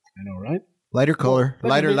 Jimmy. I know, right? Lighter color. Well,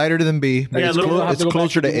 lighter than B. But Yeah, it's, a little- it's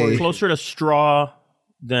closer to A. Closer to straw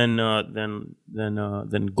than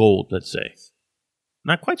gold, let's say.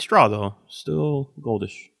 Not quite straw, though. Still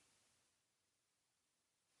goldish.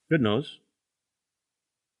 Good nose.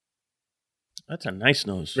 That's a nice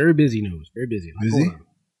nose. Very busy nose. Very busy. Lot Busy? going on.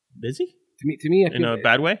 Busy? To me, I In feel, a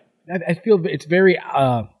bad way? I feel it's very.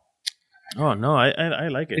 Oh, no, I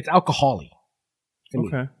like it. It's alcohol-y. To me.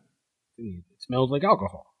 Okay. To me, it smells like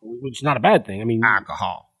alcohol, which is not a bad thing. I mean,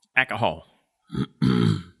 Alcohol. Alcohol.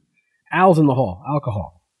 Al's in the hall.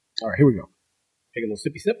 Alcohol. All right, here we go. Take a little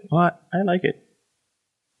sippy sip. What? I like it.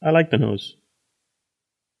 I like the nose.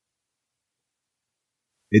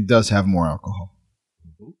 It does have more alcohol.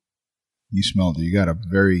 You smelled it. You got a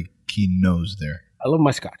very keen nose there. I love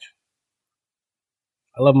my scotch.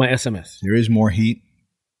 I love my SMS. There is more heat.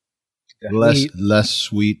 Definitely. Less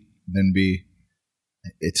sweet than B.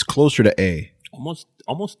 It's closer to A.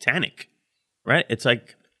 Almost tannic, right? It's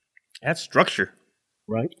like that structure,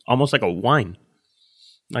 Right? almost like a wine,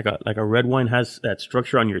 like a red wine has that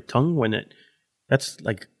structure on your tongue. That's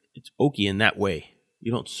like it's oaky in that way.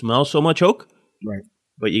 You don't smell so much oak, Right.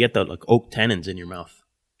 but you get the like oak tannins in your mouth.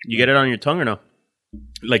 You get it on your tongue or no?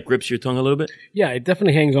 Like grips your tongue a little bit. Yeah, it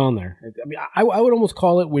definitely hangs on there. I mean, I would almost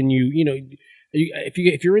call it when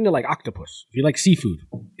if you're into like octopus, if you like seafood,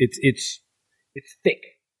 it's thick.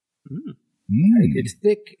 It's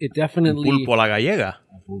thick. It definitely Pulpo a la gallega.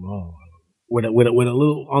 with a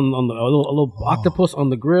little a little octopus on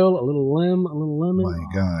the grill, a little lemon. My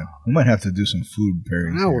God. We might have to do some food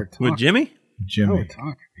pairings Now we're here. talking. With Jimmy? Now we're Jimmy.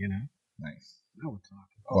 talking. You know. Nice. Now we're talking.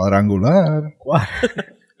 Quadrangular. What?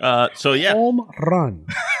 So yeah, Home run.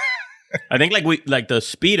 I think like the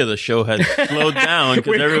speed of the show has slowed down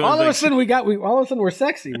because everyone's all of a like, sudden we're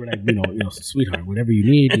sexy. We're like, sweetheart, whatever you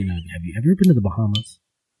need. You know, have you ever been to the Bahamas?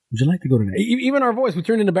 Would you like to go to? Even our voice, we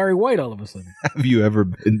turned into Barry White all of a sudden. Have you ever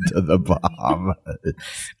been to the Bahamas? Have you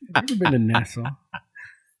ever been to Nassau?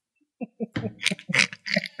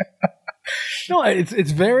 No,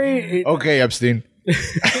 it's very. Okay, Epstein.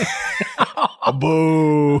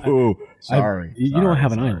 Boo. Sorry. You don't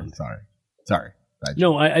have an island. Sorry.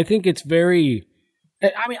 No, I think it's very.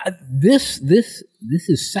 I mean, this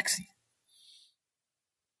is sexy.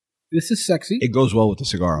 This is sexy, It goes well with the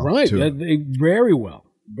cigar, right? too. Very well,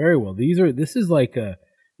 very well. This is like a.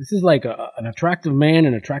 This is like an attractive man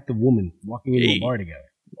and attractive woman walking into a bar together.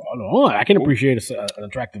 Well, I can appreciate an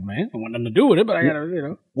attractive man. I want nothing to do with it, but I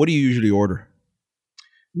gotta, What do you usually order?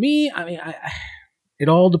 Me, I mean, it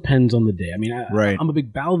all depends on the day. I mean, Right. I'm a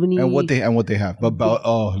big Balvenie. And what they have. But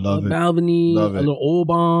love it. Balvenie, Love a it. little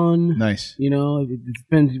Oban. Nice. You know, it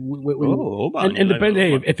depends. Oban. And depends.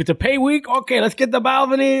 Hey, if it's a pay week, okay, let's get the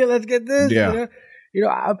Balvenie. Let's get this. Yeah. You know,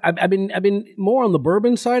 I've been more on the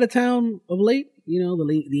bourbon side of town of late. You know,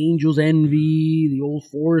 the Angel's Envy, the Old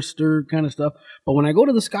Forester kind of stuff. But when I go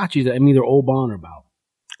to the Scotchies, I'm either Oban or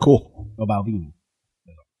Cool. Balvenie.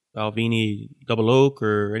 Balvenie Double Oak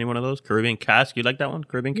or any one of those? Caribbean Cask. You like that one?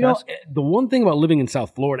 Caribbean You know, Cask? the one thing about living in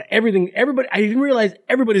South Florida, everybody, I didn't realize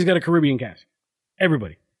everybody's got a Caribbean cask.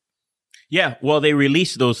 Everybody. Yeah, well, they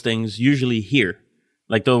release those things usually here.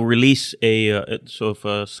 Like they'll release so if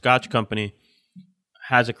a Scotch company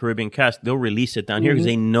has a Caribbean cask, they'll release it down here because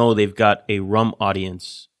they know they've got a rum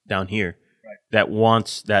audience down here that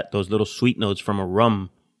wants those little sweet notes from a rum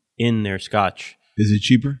in their Scotch. Is it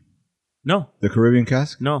cheaper? No, The Caribbean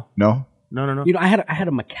cask? no. No? You know, I had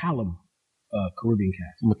a Macallan Caribbean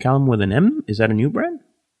cask. Macallan with an M? Is that a new brand?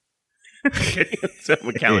 It's a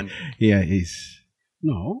Macallan. Yeah, he's...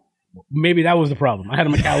 No, maybe that was the problem. I had a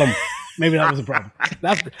Macallan. Maybe that was the problem.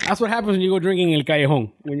 That's what happens when you go drinking El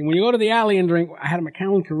Callejon. When you go to the alley and drink, I had a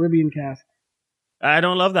Macallan Caribbean cask. I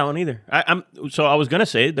don't love that one either. So I was gonna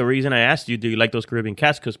say the reason I asked you, do you like those Caribbean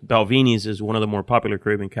casks? Because Balveni's is one of the more popular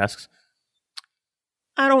Caribbean casks.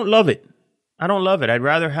 I don't love it. I'd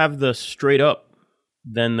rather have the straight up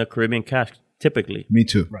than the Caribbean cask. Typically, Me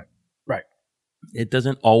too. Right. it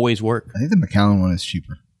doesn't always work. I think the Macallan one is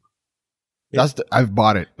cheaper. I've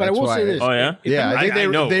bought it. But That's I will why say this. Oh yeah, Yeah, I think I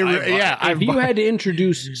know. If you had to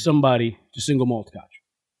introduce somebody to single malt Scotch,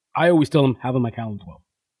 I always tell them have a Macallan 12.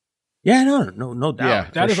 Yeah, no doubt. Yeah.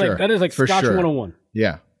 That For is like For Scotch sure. 101.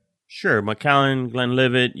 Yeah. Sure, Macallan,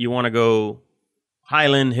 Glenlivet. You want to go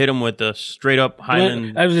Highland? Hit them with a straight up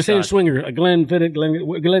Highland. I was just saying Scotch. swinger, a Glenfiddich,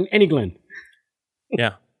 Glen, any Glen.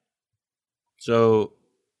 Yeah. So,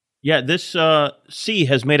 yeah, this C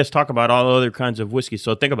has made us talk about all other kinds of whiskey.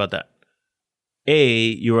 So think about that. A,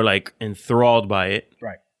 you were like enthralled by it.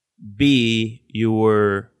 Right. B, you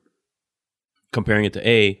were comparing it to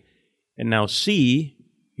A. And now C,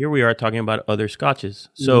 here we are talking about other scotches.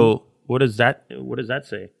 So what does that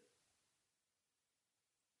say?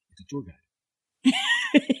 It's a tour guide.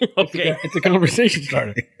 Okay. It's a conversation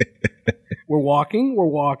starter. We're walking,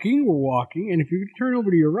 and if you turn over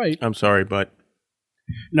to your right, I'm sorry, but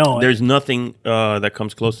no, there's nothing that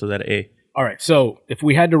comes close to that A. all right. So if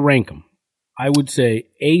we had to rank them, I would say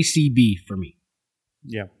ACB for me.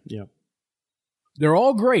 Yeah. They're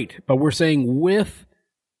all great, but we're saying with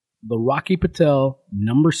the Rocky Patel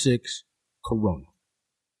number 6 Corona.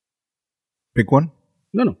 Pick one?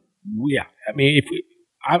 No. Yeah. I mean,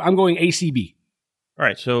 I'm going ACB. All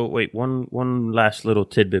right, so wait, one last little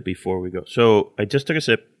tidbit before we go. So I just took a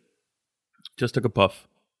sip, just took a puff,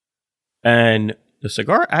 and the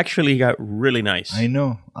cigar actually got really nice. I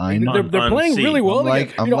know. They're playing C. really well. I'm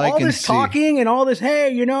like- you know, I'm all liking this C. talking and all this, hey,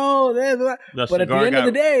 you know, but at the end of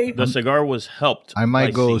the day, the cigar was helped. I might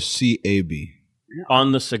by go C. CAB.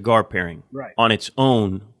 On the cigar pairing. Right. On its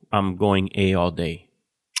own, I'm going A all day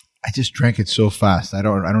I just drank it so fast. I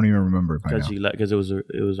don't even remember it by now. because it was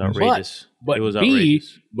outrageous. But it was B,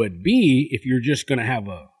 outrageous. but B, if you're just gonna have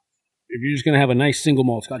a nice single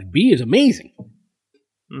malt Scotch, B is amazing.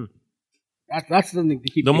 Hmm. That's something to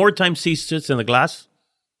keep. The more time C sits in the glass,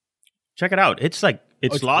 check it out. It's like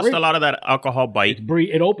it's lost great. a lot of that alcohol bite.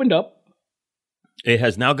 It opened up. It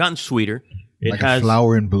has now gotten sweeter. It Like has a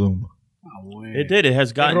flower in bloom. It did. It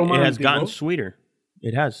has gotten romantico. sweeter.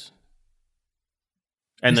 It has.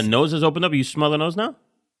 And the nose has opened up. You smell the nose now?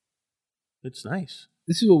 It's nice.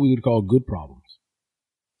 This is what we would call good problems.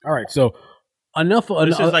 All right, so enough.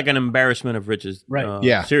 This is like an embarrassment of riches. Right.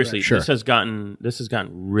 Yeah, Seriously, right, sure. this has gotten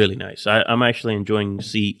really nice. I'm actually enjoying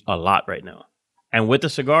C a lot right now. And with the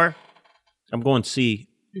cigar, I'm going C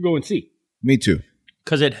you go and see. Me too.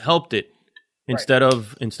 because it helped it instead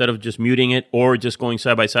of just muting it or just going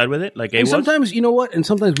side by side with it like A And was. sometimes, you know what? And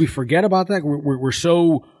sometimes we forget about that. We're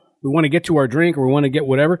so we want to get to our drink or we want to get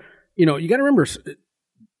whatever. You know, you got to remember,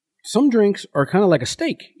 some drinks are kind of like a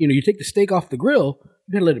steak. You know, you take the steak off the grill,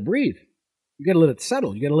 you got to let it breathe. You got to let it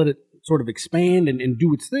settle. You got to let it sort of expand and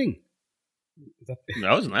do its thing.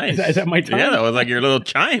 That was nice. Is that my time? Yeah, that was like your little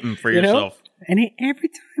chime for You know? yourself. And every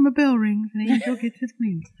time a bell rings, an angel gets his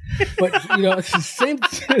wings. But you know, it's the same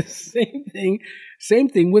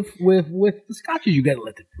thing with the scotches. You got to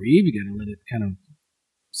let it breathe. You got to let it kind of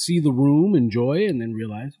see the room, enjoy, and then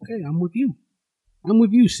realize, okay, I'm with you. I'm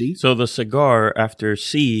with you, see. So the cigar after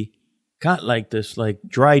C got like this like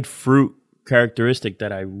dried fruit characteristic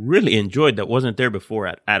that I really enjoyed that wasn't there before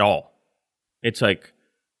at all. It's like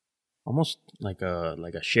almost like a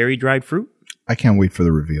sherry dried fruit. I can't wait for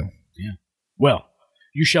the reveal. Yeah. Well,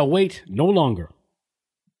 you shall wait no longer.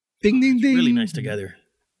 Ding, ding, ding. Really nice together.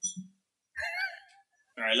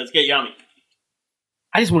 All right, let's get Yami.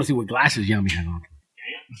 I just want to see what glasses Yami has on.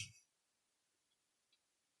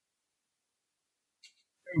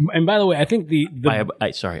 And by the way, I think the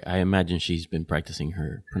I imagine she's been practicing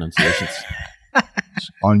her pronunciations.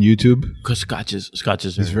 On YouTube, Because scotches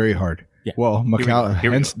it's very hard. Yeah. Well,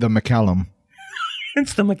 hence the McCallum.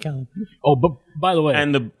 It's the McCallum. Oh, but by the way,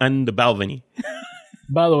 And the Balvenie.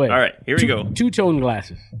 by the way, All right, here we go. Two-tone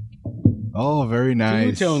glasses. Oh, very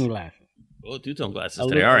nice. Two-tone glasses. Oh, two-tone glasses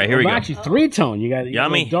today. All right, here we go. Actually, three-tone. You got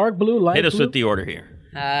Yami, dark blue, light Hit us blue. with the order here.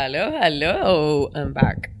 Hello. I'm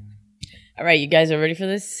back. All right, you guys are ready for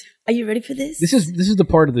this? Are you ready for this? This is the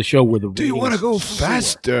part of the show where the Do you want to go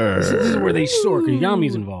faster? This is where they soar because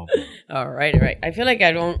Yami's involved. All right. I feel like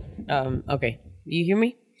I don't. Okay. Do you hear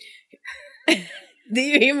me? Do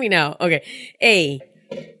you hear me now? Okay.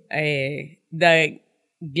 The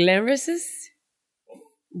Glenrosses?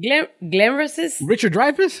 Richard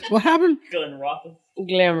Dreyfuss? What happened?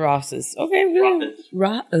 Glenrosses. Okay.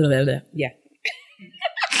 Yeah.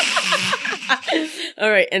 All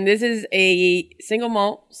right, and this is a single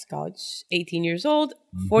malt Scotch, 18 years old,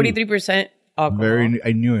 43% alcohol.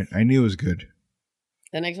 I knew it. I knew it was good.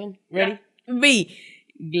 The next one, ready? B.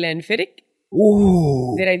 Glenfiddich.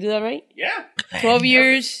 Ooh. Did I do that right? Yeah. 12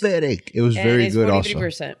 years. Pathetic. It was and very it's good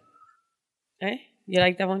 43%. Eh? You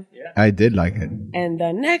like that one? Yeah. I did like it. And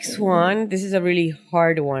the next one, this is a really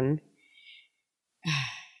hard one.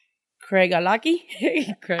 Craigalaki?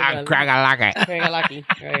 Craigalaki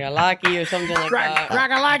or something like that.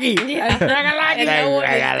 Crack-a-lacky. Yeah. And that one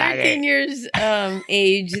is 13 years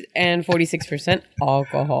age and 46%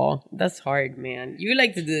 alcohol. That's hard, man. You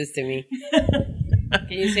like to do this to me. Can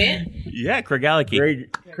you say it? Yeah, Craigallachie.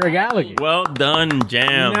 Craig-a-lacky. Well done,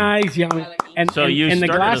 Jam. Nice, Yami. And, So and, you and the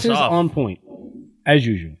started us glasses off. on point. As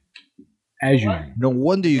usual. No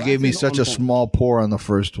wonder you gave me such a small pour on the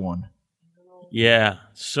first one. Yeah.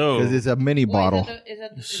 Because So it's a mini bottle.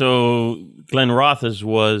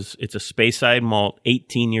 Glenrothes it's a Speyside malt,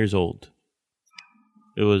 18 years old.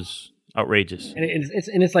 It was outrageous. And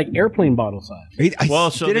it's like airplane bottle size.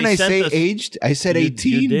 Well, so didn't they I sent say us- aged? I said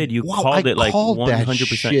 18. You did. You Wow, called I it like called that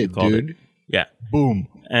 100%. shit, You called dude. it. Yeah. Boom.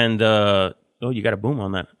 And you got a boom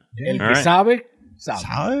on that. El All right. que sabe.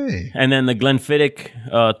 Hi. And then the Glenfiddich,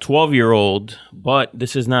 12-year-old, but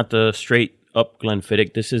this is not the straight up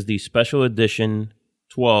Glenfiddich. This is the special edition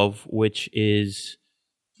 12, which is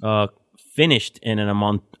finished in an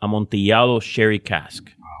Amontillado sherry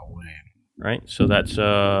cask. Oh, man. Right? So that's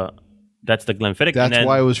the Glenfiddich. That's and then,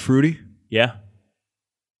 why it was fruity? Yeah.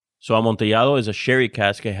 So Amontillado is a sherry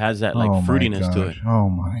cask. It has that like Oh, my fruitiness to God. it. Oh,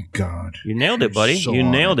 my God. You nailed it, buddy. So you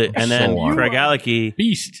on. nailed it. And So then on. Craigallachie,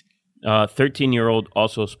 Beast. 13-year-old,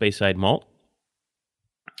 also Speyside malt.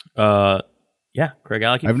 Yeah,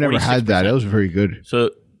 Craigallachie. I've never had that. 46%. That was very good.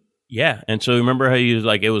 So, yeah. And so remember how you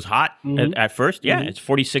like it was hot at first? Yeah, it's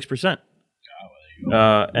 46%.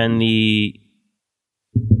 And the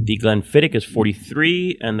Glenfiddich is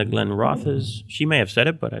 43, and the Glenrothes, she may have said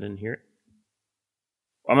it, but I didn't hear it.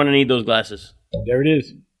 I'm going to need those glasses. There it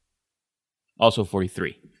is. Also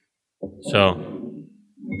 43. So,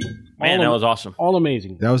 man, that was awesome. All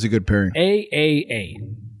amazing. That was a good pairing. AAA.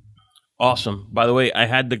 Awesome. By the way, I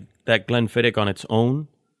had that Glenfiddich on its own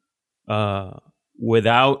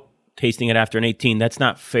without tasting it after an 18. That's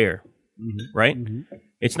not fair, right? Mm-hmm.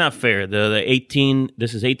 It's not fair. The 18,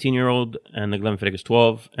 this is 18-year-old, and the Glenfiddich is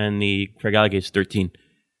 12, and the Craigallachie is 13.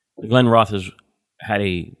 The Glenrothes had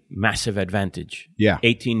a massive advantage. Yeah.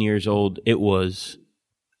 18 years old. It was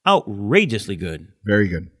outrageously good. Very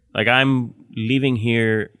good. Like, I'm leaving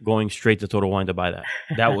here going straight to Total Wine to buy that.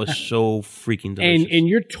 That was so freaking delicious. And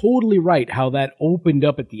you're totally right how that opened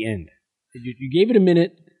up at the end. You gave it a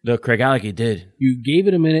minute. The Craigallachie did. You gave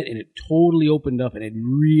it a minute, and it totally opened up, and it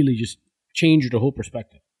really just changed your whole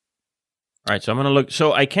perspective. All right, so I'm going to look.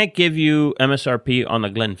 So I can't give you MSRP on the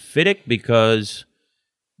Glenfiddich because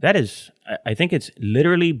that is, I think it's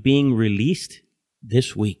literally being released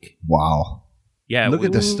this week. Wow. Yeah. Look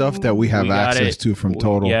at the stuff that we have got access to from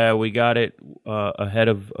Total. Yeah, we got it ahead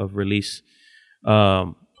of release.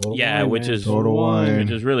 Total Yeah, Wine, which man. is Total Wine. which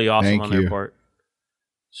is really awesome Thank on you. their part.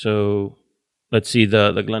 So let's see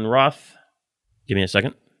the Glenroth. Give me a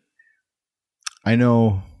second. I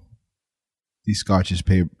know these scotches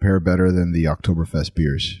pair better than the Oktoberfest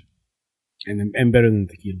beers. And better than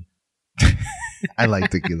tequila. I like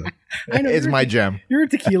tequila. I know, It's you're my a- jam. You're a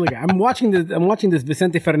tequila guy. I'm watching this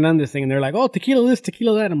Vicente Fernandez thing, and they're like, "Oh, tequila this,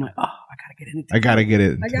 tequila that." I'm like, "Oh, I gotta get into. I gotta get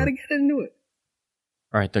it. I gotta get into it."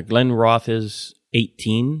 All right, the Glenrothes is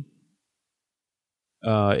 18.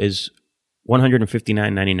 Is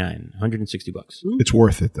 $159.99, $160. It's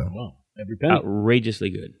worth it though. Wow, every penny. Outrageously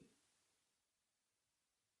good.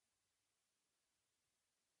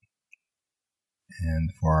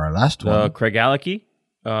 And for our last The one, Craigellachie,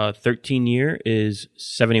 13-year is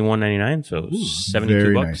 $71.99, so $72.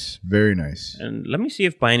 very nice, very nice. And let me see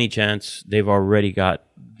if by any chance they've already got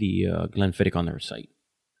the Glenfiddich on their site.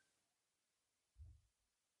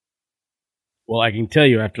 Well, I can tell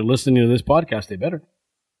you after listening to this podcast, they better.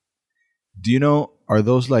 Do you know? Are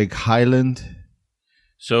those like Highland?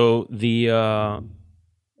 So the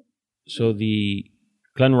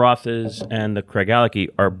Glenrothes and the Craigellachie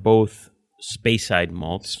are both Speyside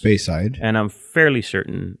malts, Speyside. and I'm fairly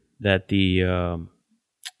certain that the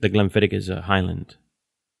Glenfiddich is a Highland.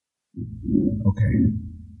 Okay.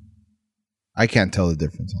 I can't tell the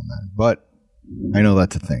difference on that, but I know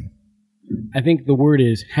that's a thing. I think the word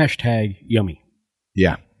is #yummy.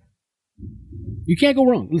 Yeah. You can't go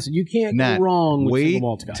wrong. Listen, you can't Nat, go wrong with wait single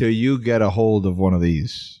malt scotch. till you get a hold of one of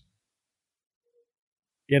these.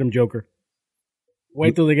 Get him, Joker.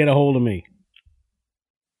 Wait till they get a hold of me.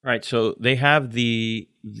 All right, so they have the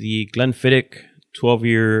Glenfiddich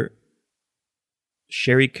 12-year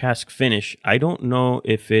sherry cask finish. I don't know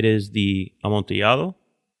if it is the Amontillado,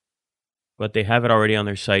 but they have it already on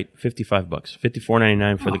their site. $55,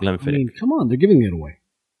 $54.99 for the Glenfiddich. I mean, come on, they're giving it away.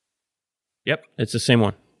 Yep, it's the same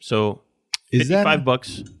one. So Is that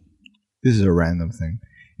 $55. This is a random thing.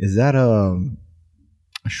 Is that a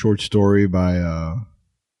short story by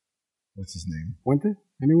what's his name? Fuente?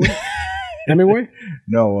 Hemingway? Hemingway?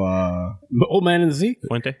 No, Old Man in the Sea?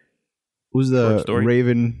 Fuente. who's Short the story?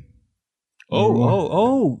 Raven?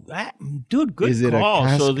 Dude, good Is it call. a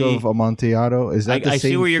cask So of Amontillado? Is that the I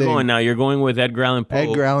same see where you're thing? going now. You're going with Edgar Allan Poe.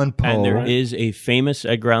 Edgar Allan Poe. And there is a famous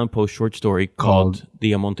Edgar Allan Poe short story called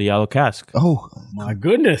The Amontillado Cask. Oh, My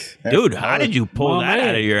goodness. Dude, how did you pull Well, that man.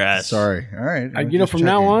 out of your ass? sorry. All right. I'm You know, just from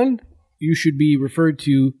now checking. on, you should be referred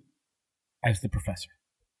to as the professor.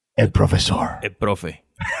 El Profesor. Profe.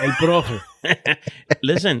 El profe.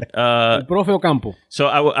 Listen, El profe Ocampo. so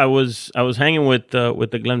I was hanging with the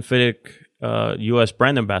Glenfiddich U.S.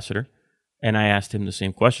 brand ambassador, and I asked him the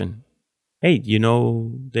same question. Hey, you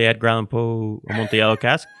know the Edgar Allan Poe Amontillado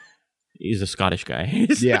cask? He's a Scottish guy.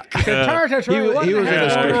 Yeah. He was in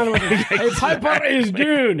a A piper is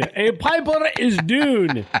Dune. A piper is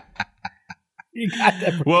Dune. You got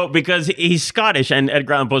that. Well, because he's Scottish and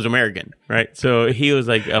Edgar Allan Poe's American, right? So he was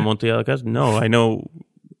like, Amontillado cask? No, I know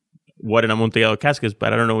what an Amontillado cask is,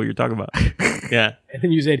 but I don't know what you're talking about. Yeah. And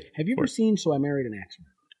then you said, have you ever seen So I Married an Axeman?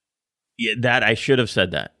 Yeah, that I should have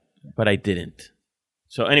said that, but I didn't.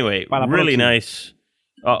 So anyway, Para la really próxima. nice.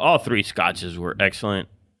 All three scotches were excellent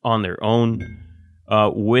on their own.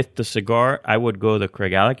 With the cigar, I would go the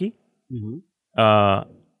Craigellachie. Mm-hmm.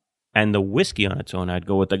 And the whiskey on its own, I'd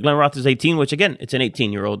go with the Glenrothes 18, which again, it's an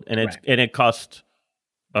 18-year-old, and it cost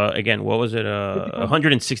again, what was it?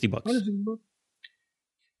 $160.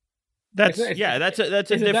 That's a Is it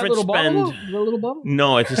different that little spend. bottle? That little bottle?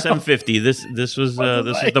 No, it's a $750. This was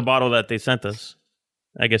the bottle that they sent us.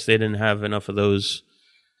 I guess they didn't have enough of those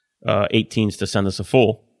 18s to send us a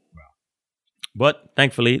full. But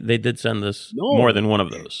thankfully, they did send us more than one of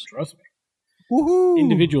those. Trust me. Woohoo.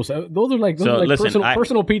 Individuals. Those are like listen,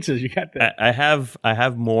 personal pizzas. You got that. I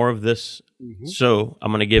have more of this, so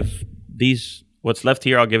I'm gonna give these what's left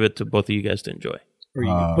here. I'll give it to both of you guys to enjoy. Or you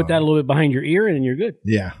can put that a little bit behind your ear, and you're good.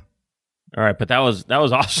 Yeah. All right, but that was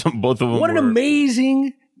awesome. Both of them. What an were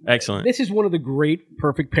amazing! excellent. This is one of the great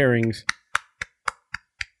perfect pairings.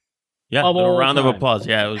 Yeah, a of little all round of time. applause.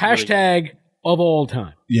 Yeah, it was Hashtag of all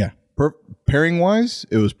time. Yeah. Pairing wise,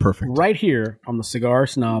 it was perfect. Right here on the Cigar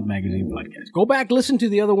Snob Magazine podcast. Go back, listen to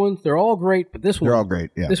the other ones. They're all great, but this one, They're all great.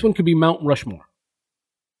 Yeah. this one could be Mount Rushmore.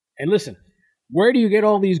 And listen, where do you get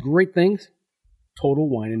all these great things? Total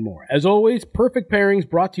Wine and More. As always, perfect pairings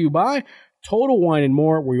brought to you by Total Wine and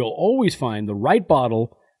More, where you'll always find the right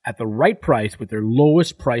bottle at the right price with their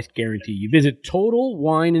lowest price guarantee. You visit Total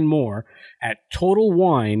Wine and More at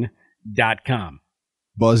TotalWine.com.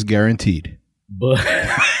 Buzz guaranteed. But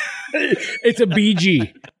it's a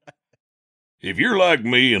BG. If you're like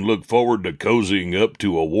me and look forward to cozying up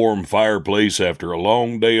to a warm fireplace after a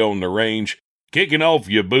long day on the range, kicking off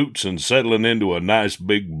your boots and settling into a nice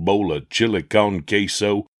big bowl of chili con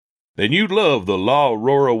queso, then you'd love the La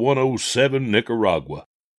Aurora 107 Nicaragua.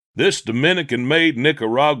 This Dominican-made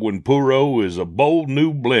Nicaraguan puro is a bold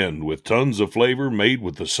new blend with tons of flavor made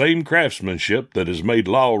with the same craftsmanship that has made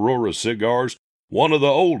La Aurora Cigars one of the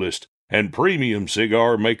oldest and premium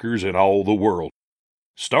cigar makers in all the world.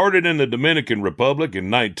 Started in the Dominican Republic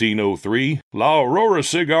in 1903, La Aurora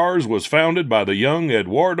Cigars was founded by the young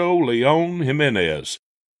Eduardo Leon Jimenez,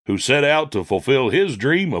 who set out to fulfill his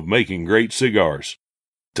dream of making great cigars.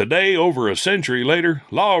 Today, over a century later,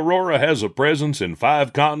 La Aurora has a presence in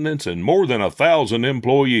 5 continents and more than 1,000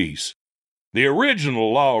 employees. The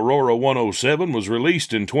original La Aurora 107 was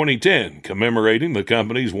released in 2010, commemorating the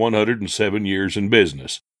company's 107 years in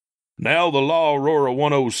business. Now the La Aurora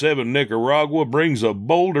 107 Nicaragua brings a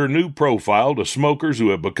bolder new profile to smokers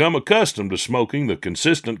who have become accustomed to smoking the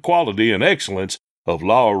consistent quality and excellence of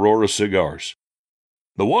La Aurora cigars.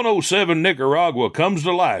 The 107 Nicaragua comes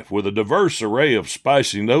to life with a diverse array of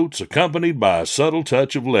spicy notes accompanied by a subtle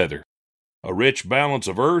touch of leather. A rich balance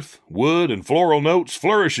of earth, wood, and floral notes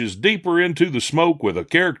flourishes deeper into the smoke with a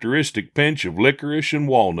characteristic pinch of licorice and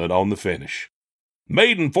walnut on the finish.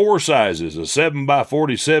 Made in 4 sizes, a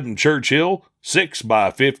 7x47 Churchill,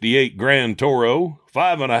 6x58 Grand Toro,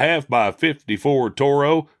 5.5x54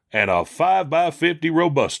 Toro, and a 5x50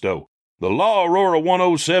 Robusto, the La Aurora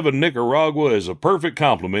 107 Nicaragua is a perfect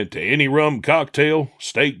complement to any rum cocktail,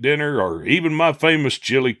 steak dinner, or even my famous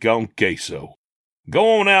chili con queso.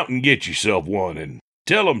 Go on out and get yourself one and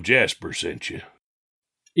tell them Jasper sent you.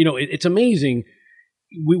 You know, it's amazing.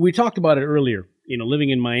 We talked about it earlier. You know,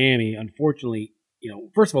 living in Miami, unfortunately, you know,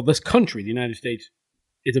 first of all, this country, the United States,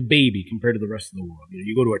 is a baby compared to the rest of the world. You know,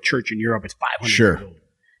 you go to a church in Europe, it's 500 years old.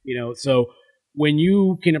 You know, so when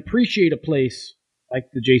you can appreciate a place like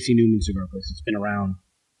the J.C. Newman cigar place, it's been around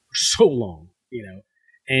for so long, you know,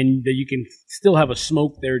 and that you can still have a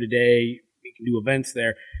smoke there today. You can do events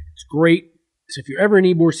there. It's great. So if you're ever in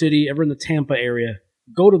Ybor City, ever in the Tampa area,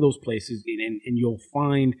 go to those places and you'll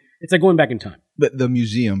find it's like going back in time. But the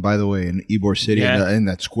museum, by the way, in Ybor City, in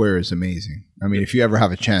that square is amazing. I mean, if you ever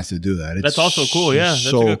have a chance to do that, that's also cool. Yeah, that's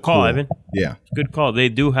a good call, cool. Ivan. Yeah, good call. They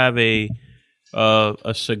do have a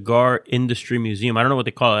cigar industry museum. I don't know what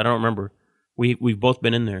they call it. I don't remember. We've both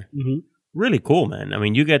been in there. Mm-hmm. Really cool, man. I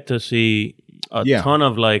mean, you get to see a ton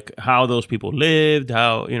of like how those people lived,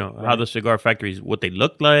 how how the cigar factories, what they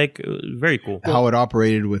looked like. It was very cool. How it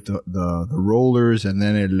operated with the rollers and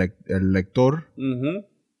then el lector,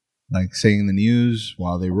 like saying the news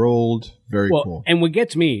while they rolled. Very cool. And what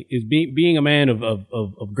gets me is being a man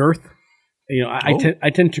of girth. You know, I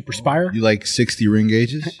tend to perspire. You like 60 ring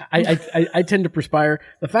gauges? I tend to perspire.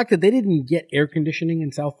 The fact that they didn't get air conditioning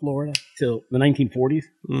in South Florida till the 1940s,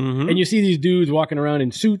 and you see these dudes walking around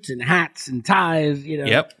in suits and hats and ties. You know,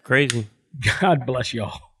 yep, crazy. God bless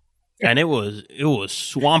y'all. And it was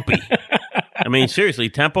swampy. I mean, seriously,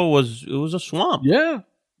 Tampa was a swamp. Yeah,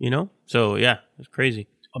 you know. So yeah, it's crazy.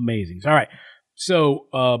 Amazing. All right. So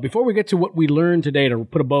before we get to what we learned today to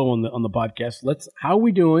put a bow on the podcast, how are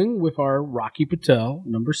we doing with our Rocky Patel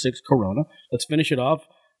No. 6 Corona? Let's finish it off.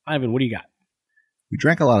 Ivan, what do you got? We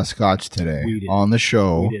drank a lot of scotch today on the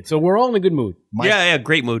show. We did. So we're all in a good mood.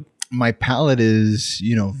 Great mood. My palate is,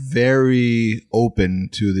 very open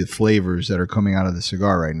to the flavors that are coming out of the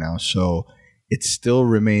cigar right now. So it still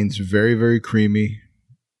remains very, very creamy.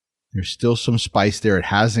 There's still some spice there. It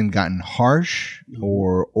hasn't gotten harsh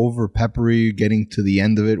or over peppery getting to the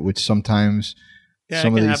end of it, which sometimes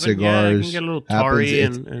some of these cigars it can get a little tarry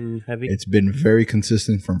and heavy. It's been very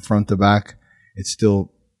consistent from front to back. It's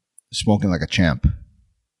still smoking like a champ.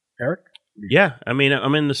 Eric? Yeah, I mean,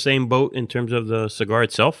 I'm in the same boat in terms of the cigar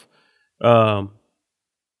itself.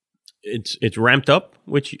 It's ramped up,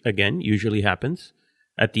 which again usually happens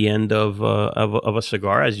at the end of a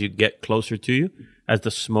cigar as you get closer to you. As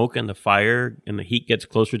the smoke and the fire and the heat gets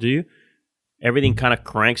closer to you, everything kind of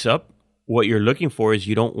cranks up. What you're looking for is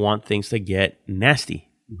you don't want things to get nasty,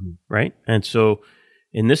 right? And so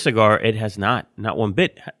in this cigar, it has not one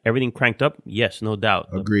bit. Everything cranked up, yes, no doubt.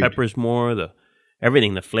 Agreed. The pepper's more,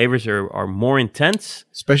 everything. The flavors are more intense.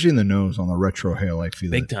 Especially in the nose on the retro hail, I feel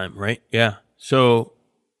Big time, right? Yeah. So,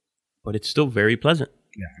 but it's still very pleasant.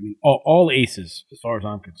 Yeah, I mean, all aces as far as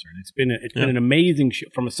I'm concerned. It's been an amazing show.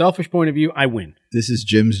 From a selfish point of view, I win. This is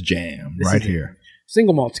Jim's Jam right here.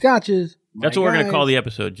 Single malt scotches. That's what we're going to call the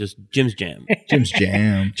episode, just Jim's Jam. Jim's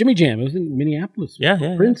Jam. Jimmy Jam. It was in Minneapolis.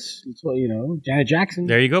 Yeah. Prince. That's what, Janet Jackson.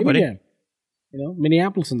 There you go, Jimmy buddy. Jam.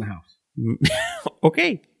 Minneapolis in the house.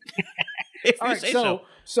 Okay. All right,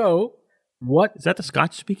 so what? Is that the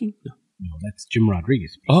Scotch speaking? No, that's Jim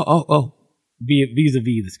Rodriguez speaking. Oh.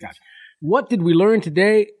 Vis-a-vis the Scotch. What did we learn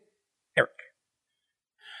today, Eric?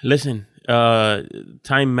 Listen,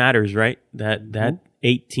 time matters, right? That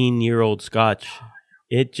 18-year-old Scotch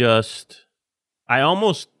it just, I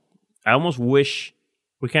almost wish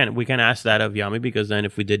we can't ask that of Yami, because then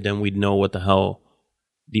if we did, then we'd know what the hell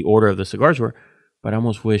the order of the cigars were. But I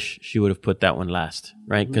almost wish she would have put that one last,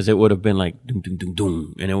 right? Because it would have been like doom, doom, doom,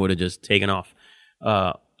 doom, and it would have just taken off.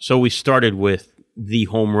 So we started with the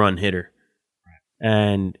home run hitter.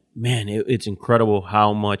 And man, it's incredible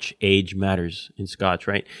how much age matters in Scotch,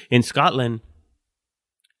 right? In Scotland,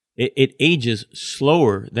 it ages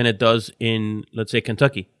slower than it does in, let's say,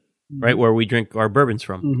 Kentucky, right? Where we drink our bourbons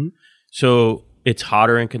from. Mm-hmm. So it's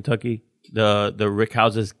hotter in Kentucky. The rick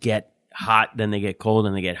houses get hot, then they get cold,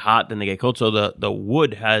 and they get hot, then they get cold. So the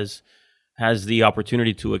wood has the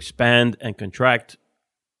opportunity to expand and contract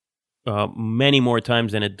many more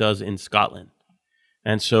times than it does in Scotland.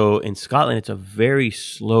 And so in Scotland, it's a very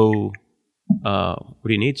slow. What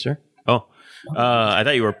do you need, sir? Oh, I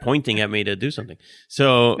thought you were pointing at me to do something.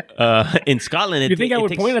 So in Scotland, you think I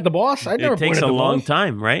would point at the boss? I never. It takes a long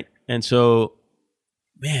time, right? And so,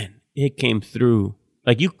 man, it came through.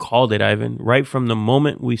 Like you called it, Ivan. Right from the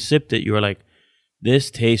moment we sipped it, you were like, "This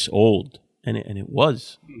tastes old," and it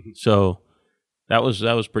was. So that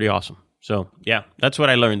was pretty awesome. So yeah, that's what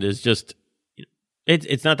I learned. Is just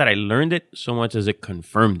it's not that I learned it so much as it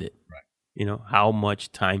confirmed it. Right. You know how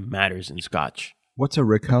much time matters in Scotch. What's a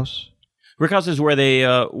rickhouse? Rickhouse is where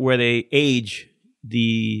they age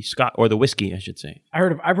the Scotch or the whiskey, I should say.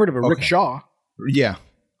 I've heard of a rickshaw. Yeah.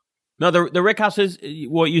 No, the rickhouse is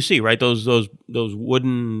what you see, right? Those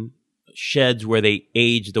wooden sheds where they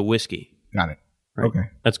age the whiskey. Got it. Right? Okay.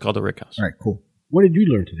 That's called a rickhouse. All right, cool. What did you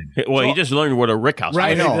learn today? Well, you just learned what a rickhouse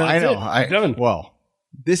Right. is. I know. Done. Well,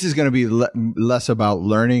 this is going to be less about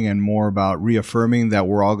learning and more about reaffirming that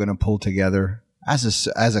we're all going to pull together as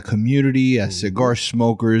a community, as cigar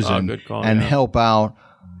smokers, good call, and yeah. help out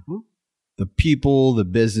the people, the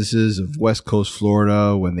businesses of West Coast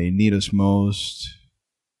Florida when they need us most.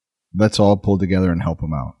 Let's all pull together and help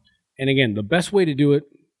them out. And again, the best way to do it,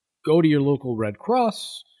 go to your local Red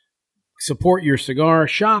Cross, support your cigar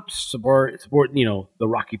shops, support the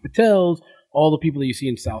Rocky Patels, all the people that you see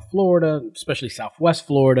in South Florida, especially Southwest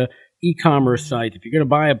Florida, e-commerce sites. If you're going to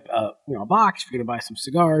buy a box, if you're going to buy some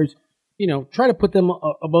cigars, try to put them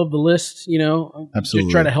above the list. Absolutely.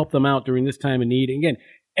 Just try to help them out during this time of need. And again,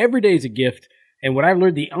 every day is a gift. And what I've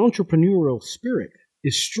learned, the entrepreneurial spirit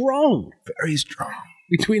is strong. Very strong.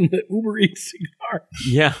 Between the Uber Eats cigar,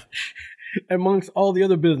 Yeah. amongst all the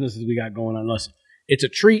other businesses we got going on. Listen, it's a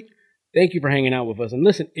treat. Thank you for hanging out with us. And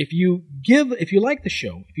listen, if you like the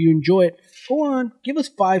show, if you enjoy it, go on, give us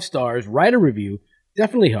 5 stars, write a review.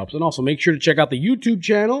 Definitely helps. And also make sure to check out the YouTube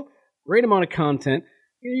channel. Great amount of content.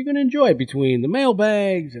 You're going to enjoy it between the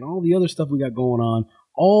mailbags and all the other stuff we got going on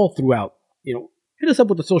all throughout. Hit us up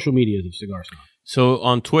with the social medias of Cigar Snob. So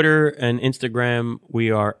on Twitter and Instagram,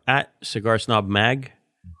 we are at Cigar Snob Mag.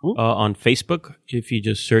 On Facebook, if you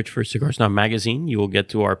just search for Cigar Snob Magazine, you will get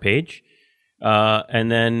to our page.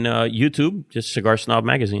 And then YouTube, just Cigar Snob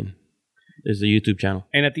Magazine is the YouTube channel.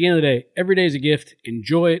 And at the end of the day, every day is a gift.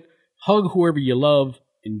 Enjoy it. Hug whoever you love.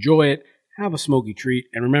 Enjoy it. Have a smoky treat.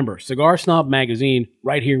 And remember, Cigar Snob Magazine,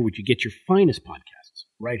 right here, where you get your finest podcasts.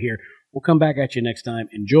 Right here. We'll come back at you next time.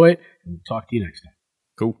 Enjoy it, and we'll talk to you next time.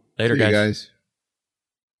 Cool. Later, See you guys.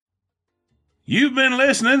 You've been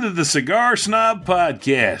listening to the Cigar Snob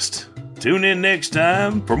Podcast. Tune in next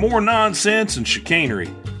time for more nonsense and chicanery.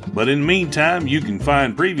 But in the meantime, you can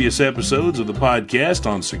find previous episodes of the podcast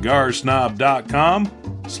on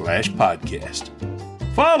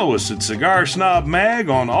cigarsnob.com/podcast. Follow us at Cigar Snob Mag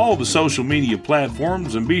on all the social media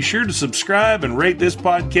platforms, and be sure to subscribe and rate this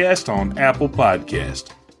podcast on Apple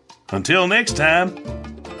Podcast. Until next time,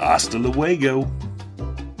 hasta luego.